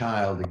the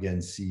child,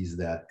 again, sees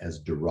that as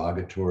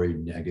derogatory,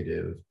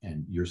 negative,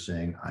 and you're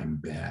saying, I'm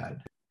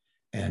bad.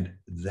 And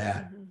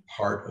that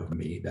part of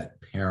me,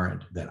 that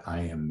parent that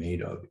I am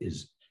made of,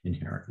 is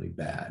inherently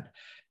bad.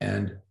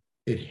 And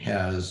it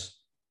has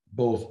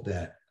both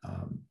that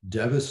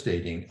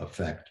devastating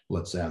effect,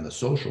 let's say on the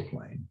social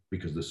plane,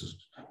 because this is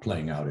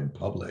playing out in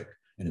public,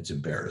 and it's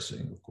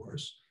embarrassing, of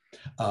course.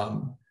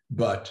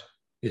 But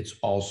it's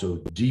also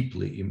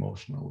deeply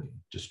emotionally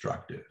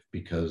destructive,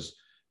 because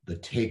the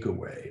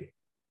takeaway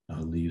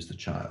leaves the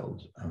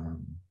child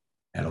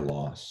at a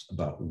loss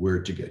about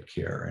where to get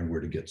care and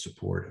where to get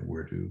support and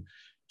where to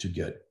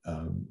get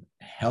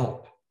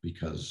help,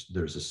 because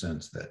there's a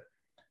sense that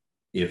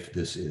if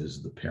this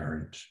is the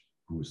parent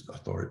who's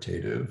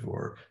authoritative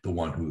or the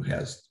one who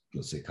has,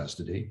 let's say,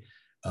 custody,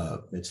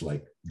 it's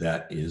like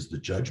that is the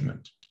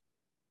judgment.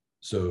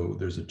 So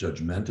there's a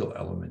judgmental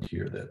element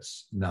here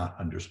that's not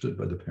understood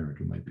by the parent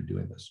who might be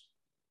doing this.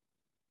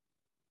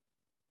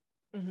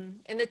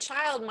 And the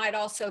child might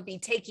also be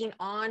taking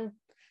on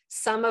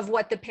some of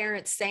what the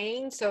parent's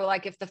saying. So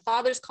like if the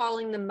father's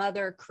calling the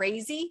mother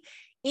crazy,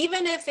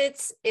 even if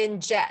it's in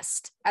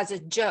jest, as a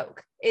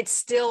joke, it's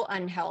still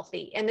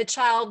unhealthy. And the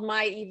child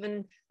might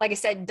even, like I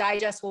said,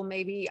 digest, well,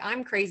 maybe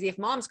I'm crazy if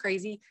mom's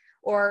crazy,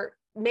 or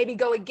maybe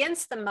go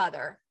against the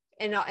mother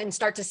and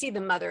start to see the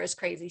mother as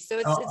crazy. So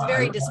it's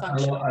very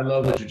dysfunctional. I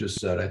love what you just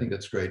said. I think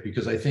that's great,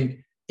 because I think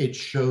it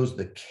shows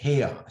the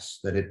chaos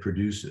that it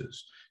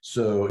produces.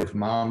 So if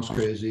mom's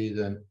crazy,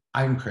 then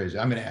I'm crazy.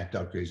 I'm going to act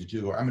out crazy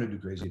too, or I'm going to do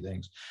crazy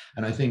things.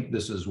 And I think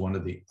this is one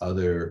of the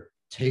other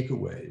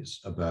takeaways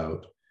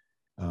about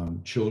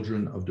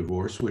children of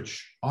divorce,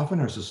 which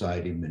often our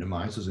society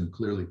minimizes, and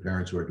clearly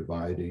parents who are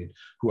divided,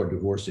 who are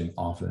divorcing,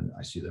 often,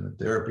 I see them in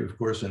therapy, of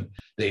course, and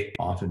they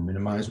often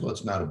minimize, well,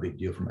 it's not a big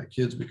deal for my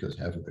kids because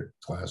half of their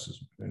class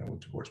is, with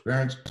divorced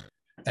parents.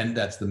 And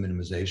that's the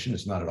minimization.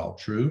 It's not at all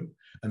true.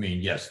 I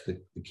mean, yes,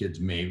 the kids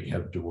may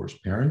have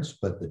divorced parents,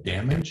 but the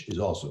damage is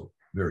also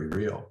very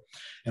real.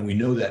 And we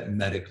know that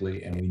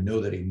medically, and we know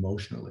that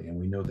emotionally, and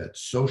we know that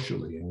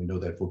socially, and we know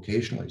that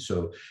vocationally.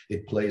 So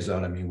it plays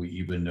out. I mean, we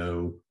even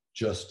know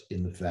just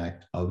in the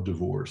fact of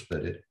divorce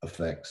that it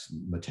affects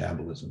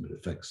metabolism, it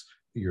affects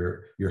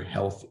your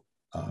health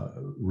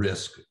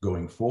risk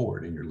going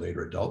forward in your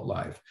later adult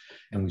life.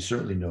 And we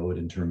certainly know it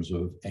in terms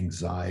of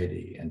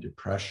anxiety and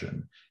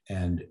depression.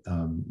 And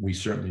we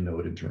certainly know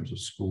it in terms of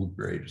school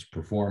grades,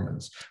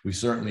 performance. We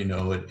certainly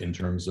know it in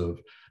terms of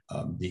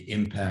the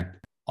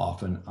impact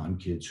often on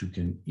kids who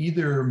can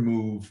either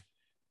move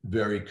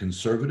very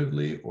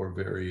conservatively or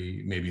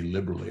very maybe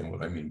liberally. And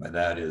what I mean by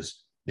that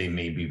is they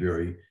may be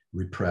very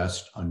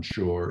repressed,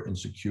 unsure,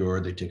 insecure.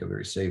 They take a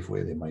very safe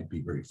way. They might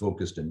be very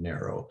focused and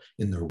narrow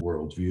in their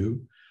worldview,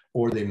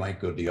 or they might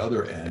go to the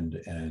other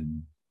end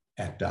and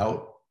act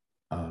out,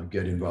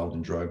 get involved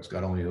in drugs.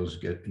 God only those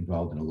get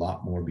involved in a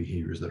lot more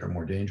behaviors that are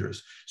more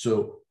dangerous.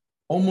 So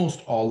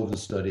almost all of the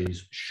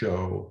studies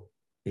show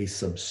a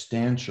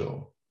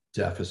substantial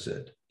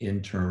deficit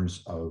in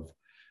terms of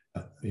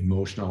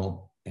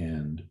emotional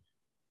and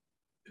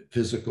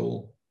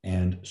physical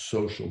and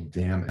social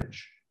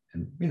damage,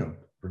 and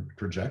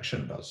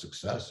projection about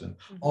success, and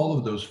all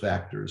of those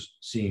factors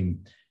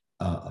seem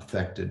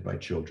affected by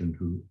children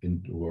who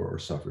endure or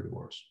suffer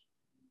divorce.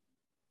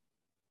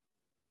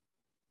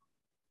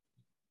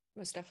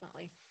 Most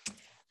definitely.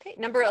 Okay,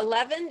 number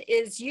 11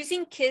 is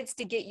using kids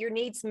to get your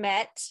needs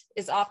met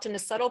is often a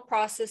subtle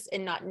process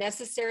and not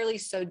necessarily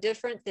so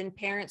different than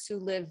parents who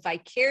live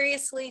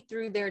vicariously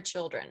through their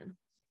children.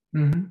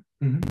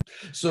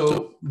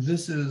 So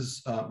this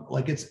is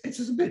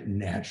it's a bit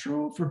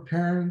natural for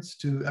parents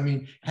to,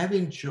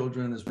 having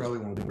children is probably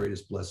one of the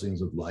greatest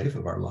blessings of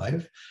our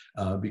life,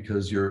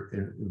 because you're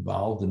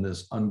involved in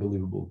this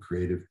unbelievable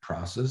creative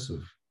process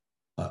of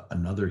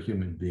another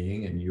human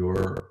being, and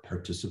you're a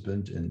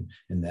participant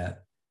in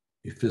that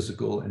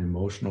physical and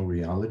emotional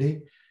reality.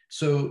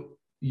 So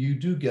you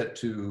do get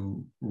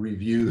to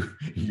review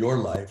your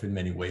life in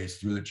many ways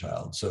through the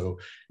child. So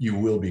you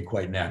will be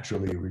quite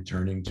naturally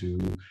returning to,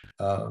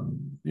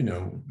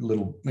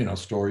 little,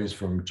 stories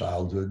from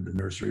childhood, the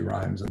nursery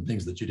rhymes and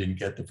things that you didn't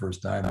get the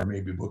first time, or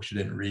maybe books you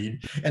didn't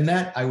read. And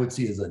that I would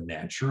see as a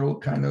natural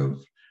kind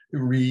of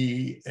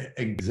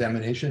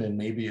re-examination, and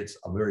maybe it's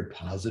a very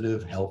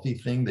positive, healthy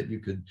thing that you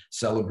could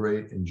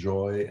celebrate,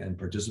 enjoy, and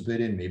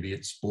participate in. Maybe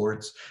it's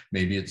sports,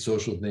 maybe it's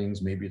social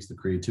things, maybe it's the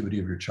creativity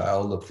of your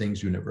child, of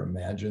things you never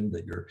imagined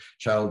that your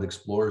child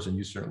explores and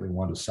you certainly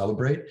want to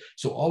celebrate.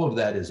 So all of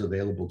that is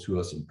available to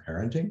us in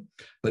parenting.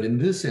 But in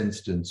this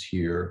instance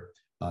here,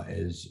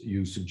 as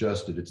you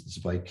suggested, it's this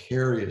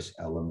vicarious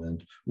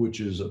element, which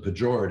is a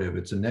pejorative,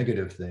 it's a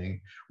negative thing,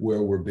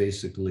 where we're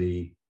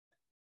basically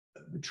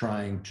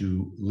trying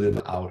to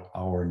live out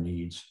our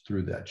needs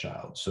through that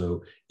child.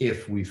 So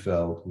if we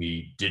felt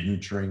we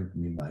didn't drink,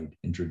 we might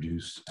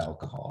introduce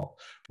alcohol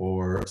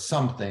or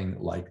something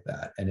like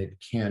that. And it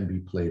can be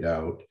played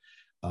out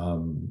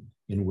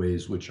in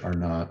ways which are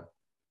not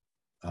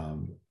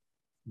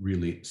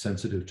really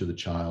sensitive to the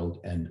child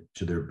and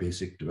to their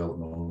basic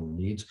developmental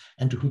needs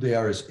and to who they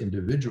are as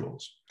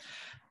individuals.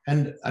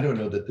 And I don't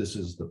know that this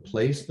is the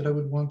place that I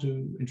would want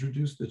to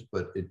introduce this,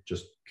 but it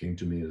just came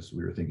to me as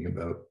we were thinking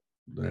about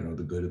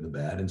the good and the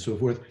bad and so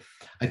forth.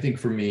 I think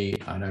for me,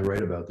 and I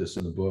write about this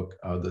in the book,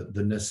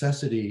 the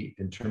necessity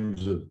in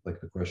terms of like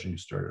the question you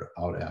started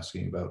out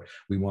asking about,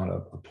 we want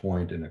a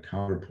point and a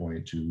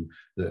counterpoint to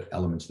the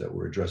elements that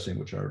we're addressing,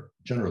 which are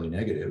generally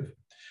negative.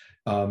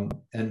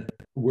 And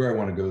where I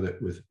want to go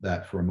with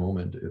that for a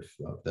moment, if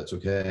that's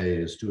okay,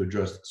 is to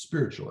address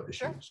spiritual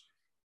issues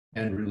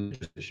and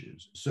religious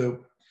issues.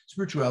 So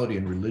spirituality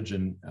and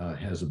religion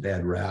has a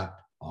bad rap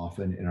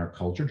often in our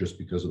culture, just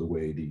because of the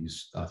way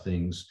these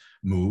things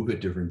move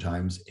at different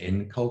times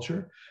in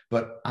culture.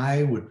 But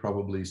I would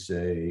probably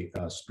say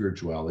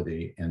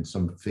spirituality and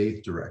some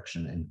faith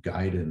direction and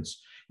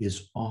guidance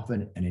is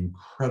often an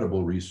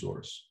incredible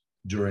resource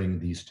during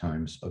these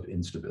times of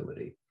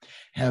instability.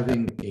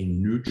 Having a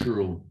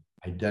neutral,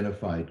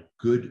 identified,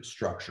 good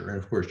structure, and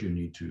of course you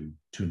need to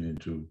tune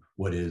into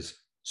what is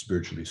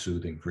spiritually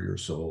soothing for your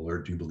soul,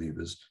 or do you believe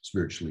is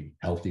spiritually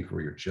healthy for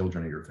your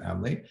children or your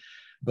family.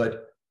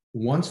 But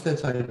once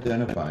that's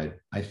identified,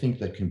 I think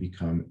that can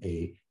become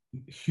a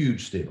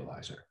huge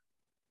stabilizer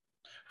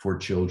for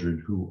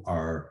children who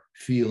are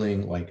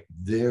feeling like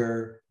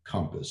their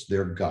compass,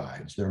 their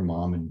guides, their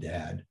mom and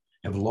dad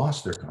have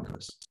lost their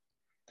compass.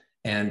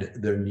 And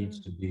there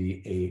needs to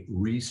be a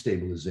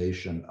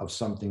restabilization of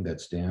something that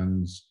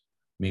stands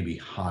maybe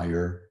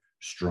higher,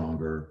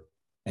 stronger,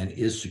 and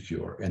is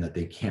secure, and that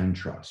they can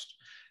trust.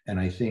 And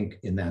I think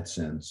in that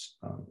sense,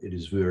 it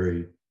is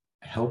very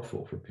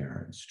helpful for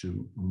parents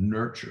to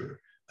nurture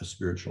a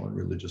spiritual and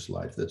religious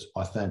life that's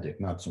authentic,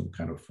 not some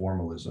kind of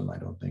formalism. I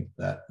don't think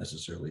that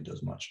necessarily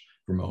does much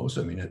for most.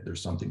 I mean,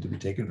 there's something to be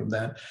taken from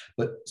that,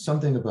 but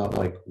something about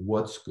like,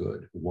 what's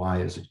good?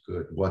 Why is it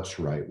good? What's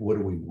right? What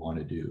do we want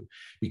to do?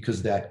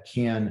 Because that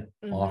can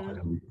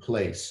often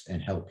replace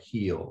and help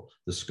heal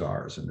the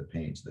scars and the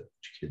pains that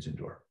kids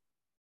endure.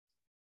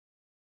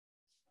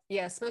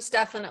 Yes, most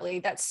definitely.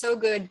 That's so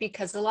good,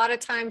 because a lot of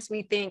times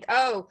we think,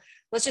 oh,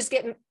 let's just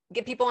get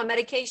people on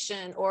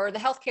medication, or the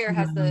healthcare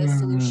has the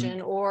solution,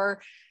 or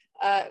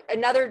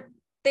another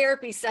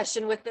therapy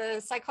session with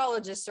the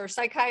psychologist or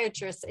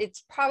psychiatrist.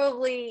 It's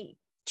probably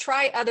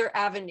try other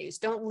avenues.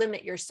 Don't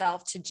limit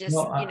yourself to just,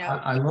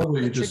 I love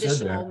what you just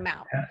said there.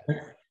 Amount.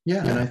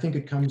 Yeah, and I think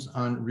it comes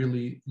on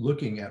really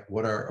looking at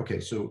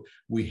so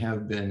we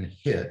have been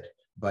hit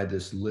by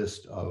this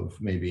list of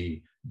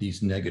maybe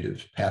these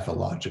negative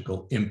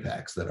pathological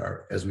impacts that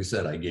are, as we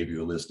said, I gave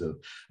you a list of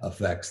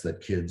effects that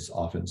kids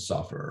often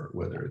suffer,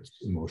 whether it's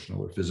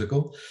emotional or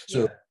physical.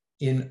 So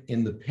in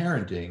the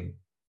parenting,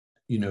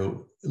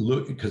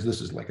 look, because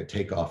this is like a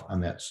takeoff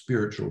on that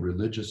spiritual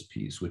religious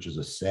piece, which is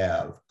a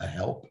salve, a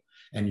help.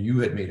 And you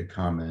had made a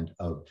comment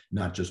of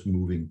not just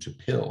moving to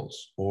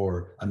pills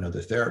or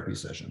another therapy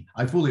session.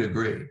 I fully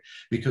agree,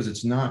 because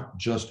it's not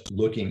just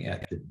looking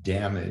at the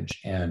damage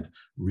and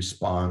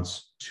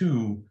response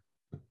to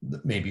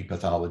maybe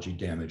pathology,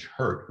 damage,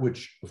 hurt,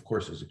 which of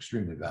course is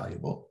extremely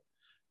valuable,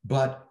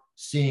 but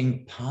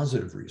seeing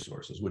positive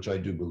resources, which I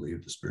do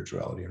believe the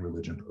spirituality and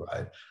religion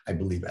provide. I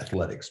believe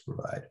athletics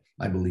provide.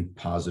 I believe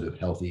positive,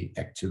 healthy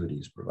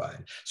activities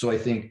provide. So I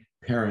think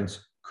parents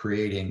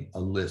creating a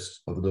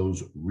list of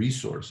those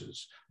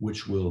resources,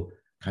 which will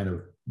kind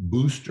of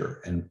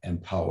booster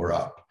and power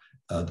up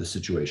the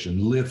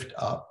situation, lift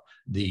up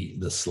the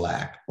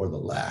slack or the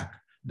lack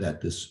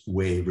that this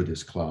wave or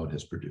this cloud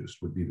has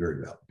produced, would be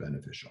very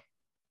beneficial.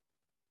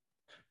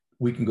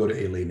 We can go to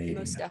alienating.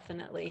 Most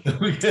definitely.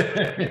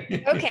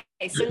 Okay,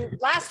 so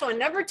last one,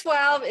 number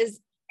 12 is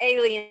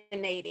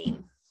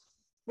alienating,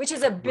 which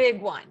is a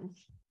big one.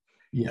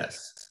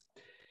 Yes.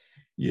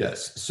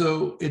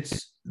 So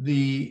it's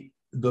the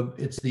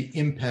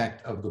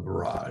impact of the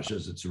barrage,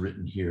 as it's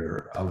written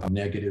here, of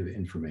negative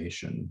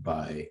information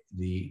by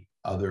the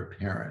other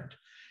parent.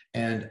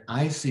 And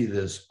I see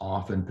this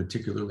often,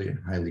 particularly in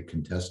highly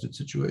contested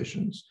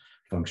situations,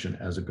 function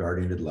as a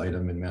guardian ad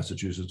litem in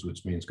Massachusetts,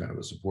 which means kind of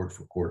a support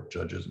for court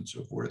judges and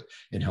so forth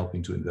in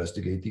helping to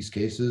investigate these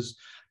cases.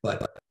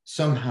 But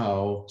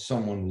somehow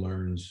someone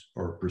learns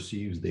or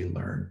perceives they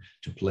learn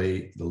to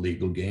play the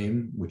legal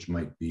game, which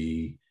might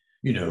be,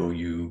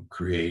 you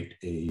create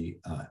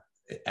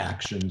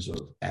actions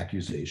of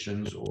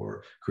accusations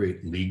or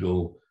create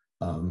legal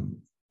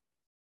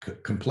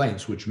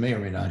complaints, which may or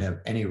may not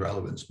have any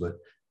relevance, but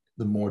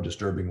the more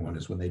disturbing one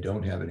is when they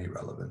don't have any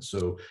relevance.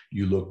 So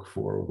you look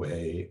for a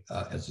way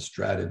as a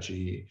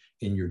strategy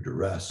in your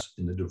duress,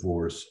 in the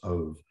divorce,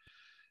 of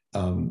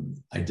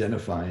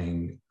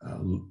identifying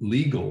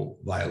legal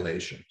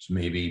violations,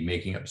 maybe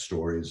making up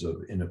stories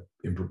of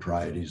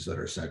improprieties that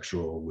are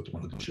sexual with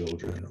one of the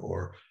children,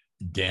 or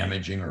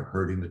damaging or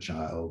hurting the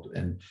child,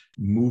 and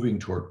moving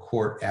toward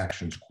court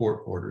actions,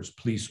 court orders,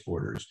 police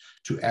orders,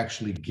 to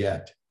actually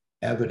get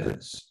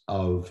evidence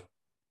of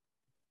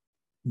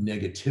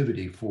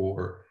negativity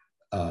for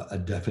a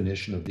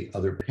definition of the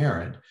other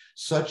parent,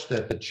 such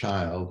that the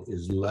child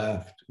is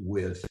left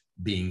with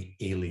being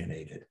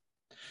alienated.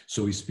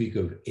 So we speak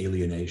of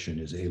alienation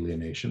as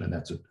alienation, and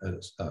that's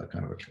a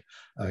kind of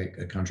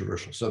a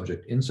controversial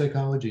subject in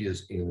psychology.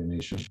 Is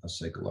alienation a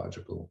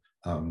psychological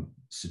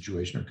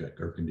situation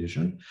or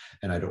condition?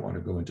 And I don't want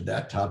to go into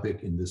that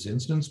topic in this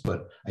instance,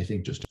 but I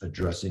think just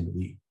addressing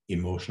the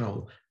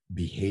emotional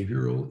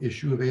behavioral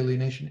issue of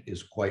alienation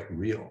is quite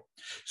real.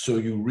 So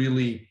you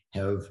really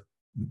have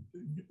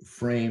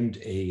framed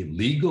a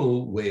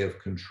legal way of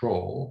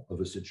control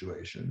of a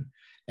situation,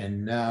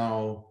 and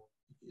now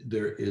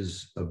there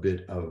is a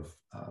bit of,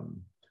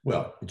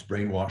 it's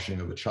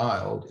brainwashing of a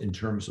child in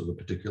terms of a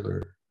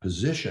particular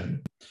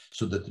position,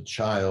 so that the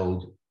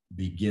child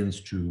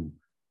begins to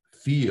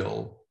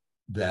feel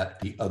that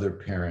the other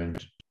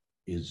parent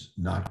is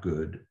not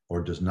good,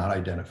 or does not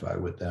identify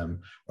with them,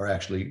 or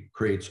actually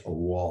creates a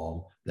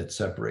wall that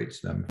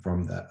separates them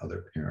from that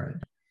other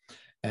parent.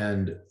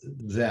 And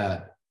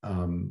that,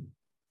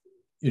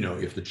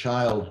 if the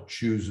child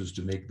chooses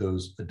to make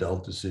those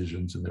adult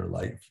decisions in their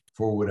life,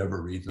 for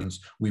whatever reasons,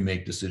 we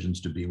make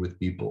decisions to be with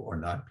people or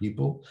not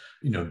people,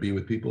 be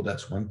with people,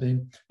 that's one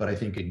thing. But I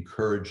think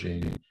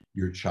encouraging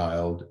your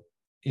child,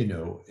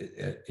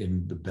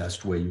 in the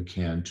best way you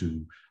can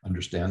to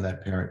understand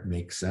that parent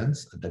makes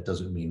sense. That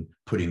doesn't mean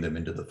putting them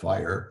into the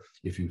fire.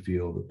 If you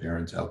feel the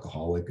parent's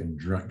alcoholic and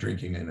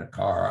drinking in a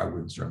car, I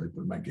wouldn't certainly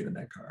put my kid in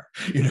that car.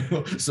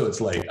 So it's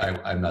like,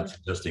 I'm not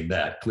suggesting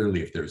that.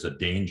 Clearly, if there's a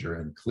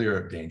danger and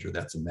clear danger,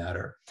 that's a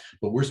matter.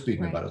 But we're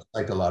speaking about a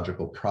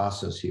psychological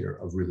process here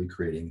of really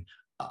creating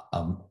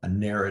a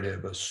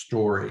narrative, a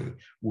story,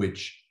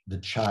 which the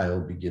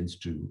child begins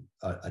to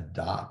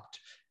adopt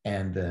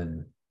and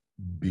then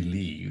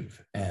believe,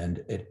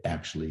 and it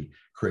actually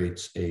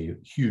creates a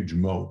huge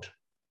moat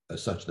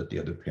such that the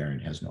other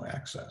parent has no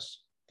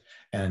access.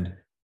 And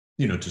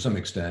to some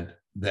extent,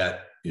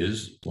 that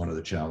is one of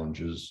the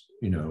challenges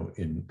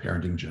in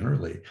parenting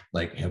generally.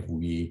 Like, have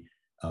we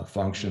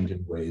functioned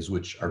in ways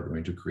which are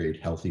going to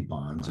create healthy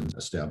bonds and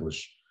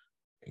establish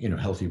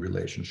healthy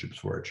relationships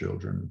for our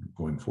children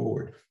going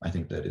forward? I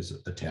think that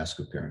is a task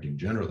of parenting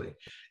generally.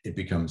 It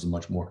becomes a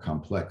much more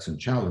complex and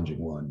challenging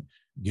one,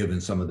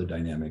 given some of the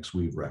dynamics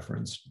we've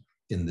referenced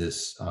in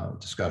this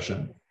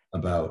discussion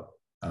about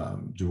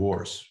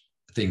divorce.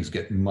 Things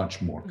get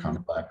much more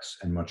complex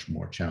and much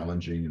more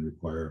challenging, and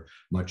require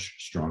much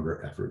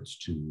stronger efforts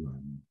to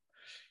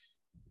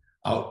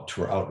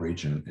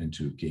outreach and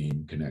to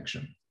gain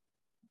connection.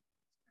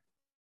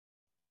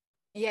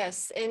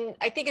 Yes. And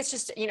I think it's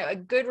just, a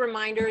good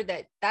reminder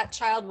that that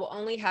child will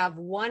only have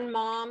one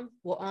mom,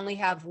 will only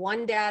have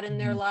one dad in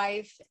their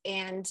life.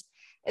 And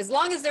as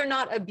long as they're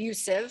not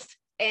abusive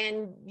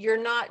and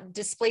you're not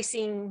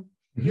displacing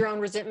your own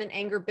resentment,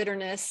 anger,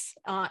 bitterness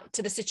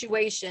to the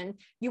situation.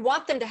 You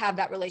want them to have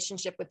that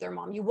relationship with their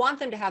mom. You want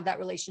them to have that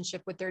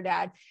relationship with their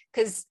dad,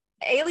 because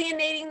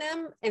alienating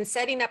them and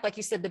setting up, like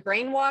you said, the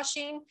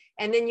brainwashing,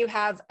 and then you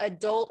have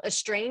adult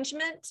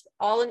estrangement,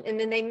 and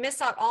then they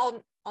miss out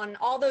on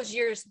all those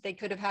years that they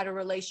could have had a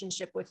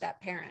relationship with that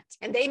parent.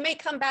 And they may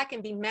come back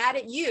and be mad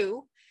at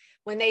you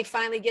when they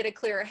finally get a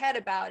clearer head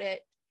about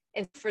it,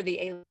 and for the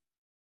alien.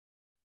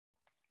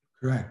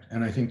 Correct.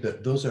 And I think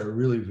that those are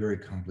really very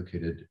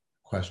complicated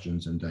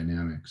questions and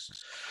dynamics.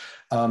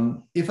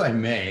 If I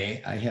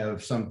may, I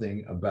have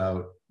something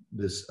about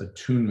this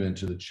attunement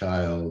to the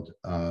child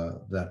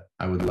that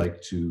I would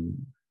like to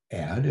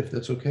add, if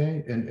that's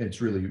okay. And it's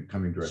really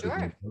coming directly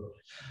from the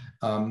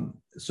book.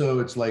 So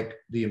it's like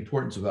the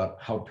importance about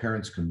how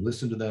parents can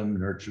listen to them,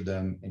 nurture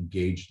them,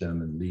 engage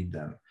them, and lead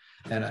them.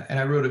 And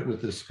I wrote it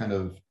with this kind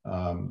of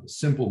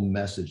simple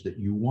message that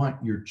you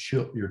want your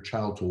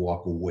child to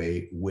walk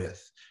away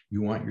with.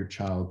 You want your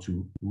child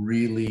to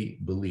really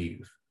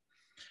believe.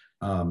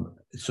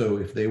 So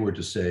if they were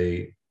to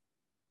say,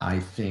 I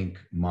think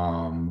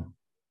mom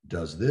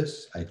does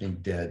this, I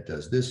think dad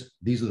does this,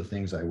 these are the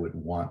things I would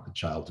want the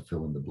child to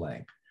fill in the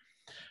blank.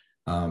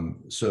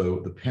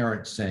 So the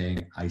parent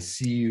saying, I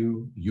see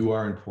you, you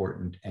are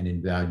important and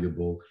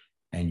invaluable,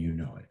 and you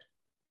know it.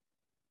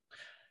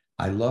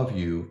 I love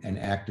you and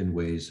act in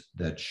ways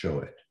that show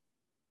it.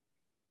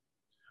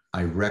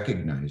 I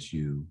recognize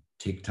you,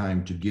 take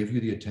time to give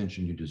you the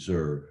attention you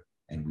deserve,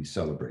 and we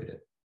celebrate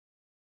it.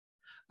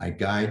 I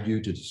guide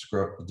you to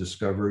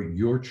discover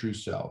your true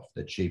self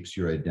that shapes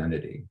your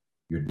identity,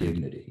 your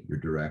dignity, your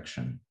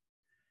direction,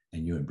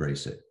 and you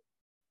embrace it.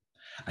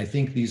 I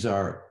think these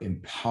are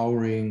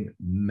empowering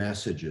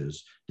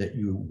messages that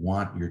you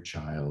want your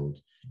child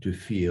to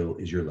feel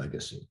is your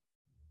legacy,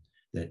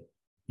 that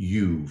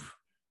you've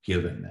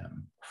given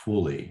them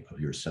fully of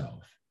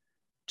yourself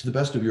to the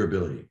best of your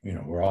ability. You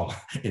know, we're all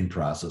in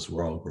process,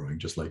 we're all growing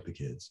just like the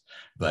kids,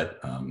 but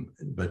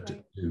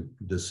right.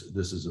 This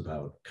is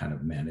about kind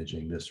of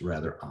managing this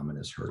rather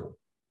ominous hurdle.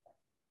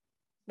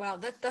 Wow,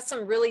 that's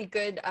some really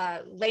good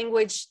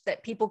language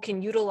that people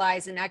can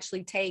utilize and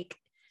actually take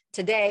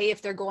today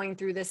if they're going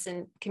through this,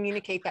 and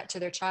communicate that to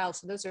their child.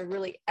 So those are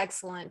really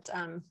excellent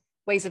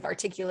ways of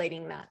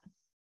articulating that.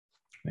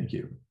 Thank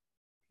you.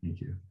 Thank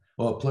you.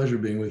 Well, a pleasure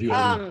being with you.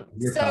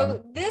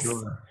 So this,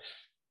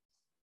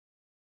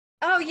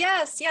 oh,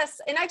 yes, yes.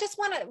 And I just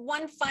want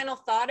one final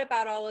thought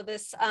about all of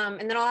this,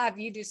 and then I'll have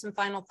you do some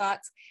final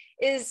thoughts,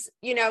 is,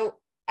 you know,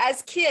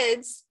 as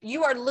kids,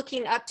 you are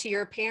looking up to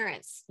your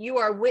parents. You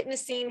are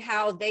witnessing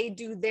how they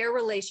do their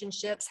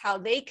relationships, how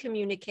they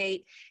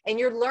communicate, and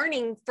you're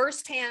learning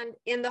firsthand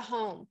in the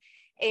home.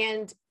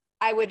 And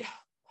I would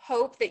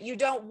hope that you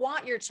don't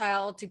want your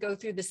child to go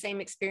through the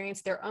same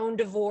experience, their own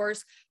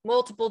divorce,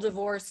 multiple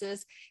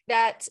divorces,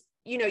 that,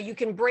 you know, you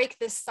can break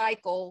this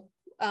cycle.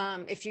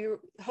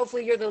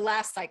 Hopefully you're the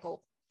last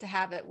cycle to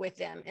have it with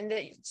them. And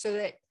so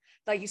that,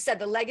 like you said,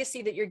 the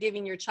legacy that you're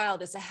giving your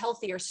child is a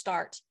healthier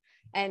start,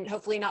 and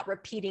hopefully not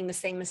repeating the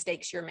same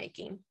mistakes you're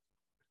making.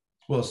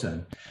 Well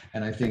said.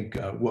 And I think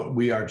what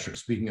we are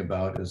speaking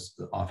about is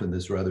often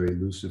this rather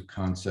elusive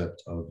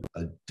concept of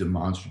a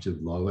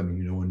demonstrative love. I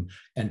mean, no one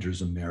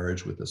enters a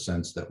marriage with a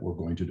sense that we're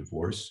going to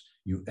divorce.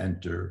 You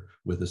enter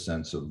with a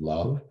sense of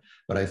love.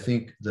 But I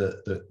think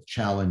the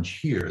challenge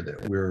here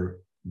that we're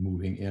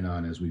moving in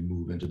on as we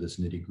move into this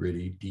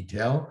nitty-gritty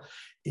detail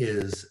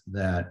is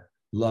that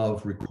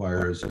love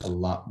requires a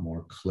lot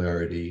more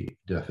clarity,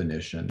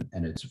 definition,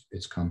 and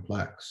it's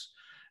complex.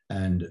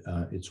 And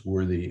it's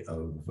worthy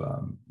of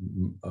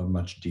a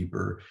much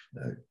deeper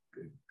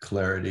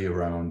clarity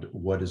around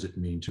what does it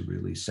mean to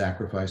really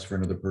sacrifice for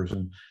another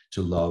person,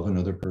 to love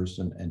another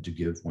person, and to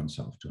give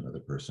oneself to another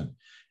person.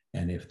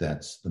 And if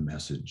that's the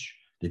message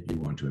that you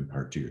want to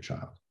impart to your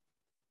child.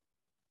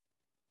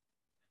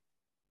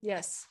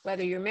 Yes,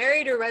 whether you're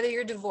married or whether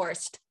you're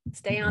divorced,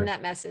 stay on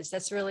that message.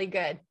 That's really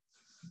good.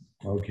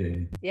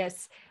 Okay.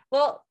 Yes.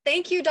 Well,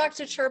 thank you,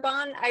 Dr.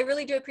 Chirban. I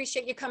really do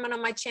appreciate you coming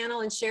on my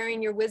channel and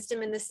sharing your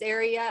wisdom in this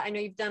area. I know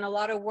you've done a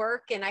lot of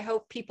work, and I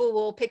hope people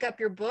will pick up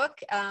your book.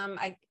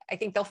 I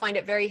think they'll find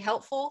it very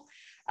helpful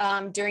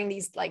during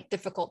these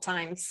difficult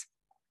times.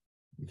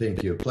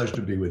 Thank you. Pleasure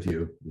to be with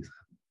you.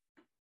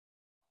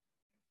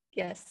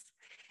 Yes.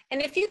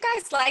 And if you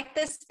guys like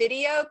this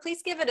video,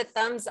 please give it a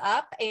thumbs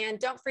up, and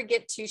don't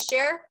forget to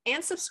share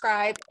and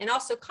subscribe, and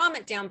also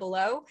comment down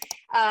below.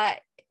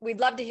 We'd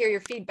love to hear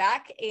your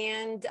feedback.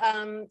 And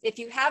if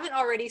you haven't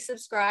already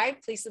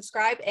subscribed, please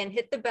subscribe and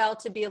hit the bell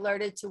to be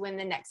alerted to when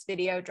the next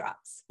video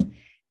drops.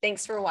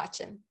 Thanks for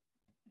watching.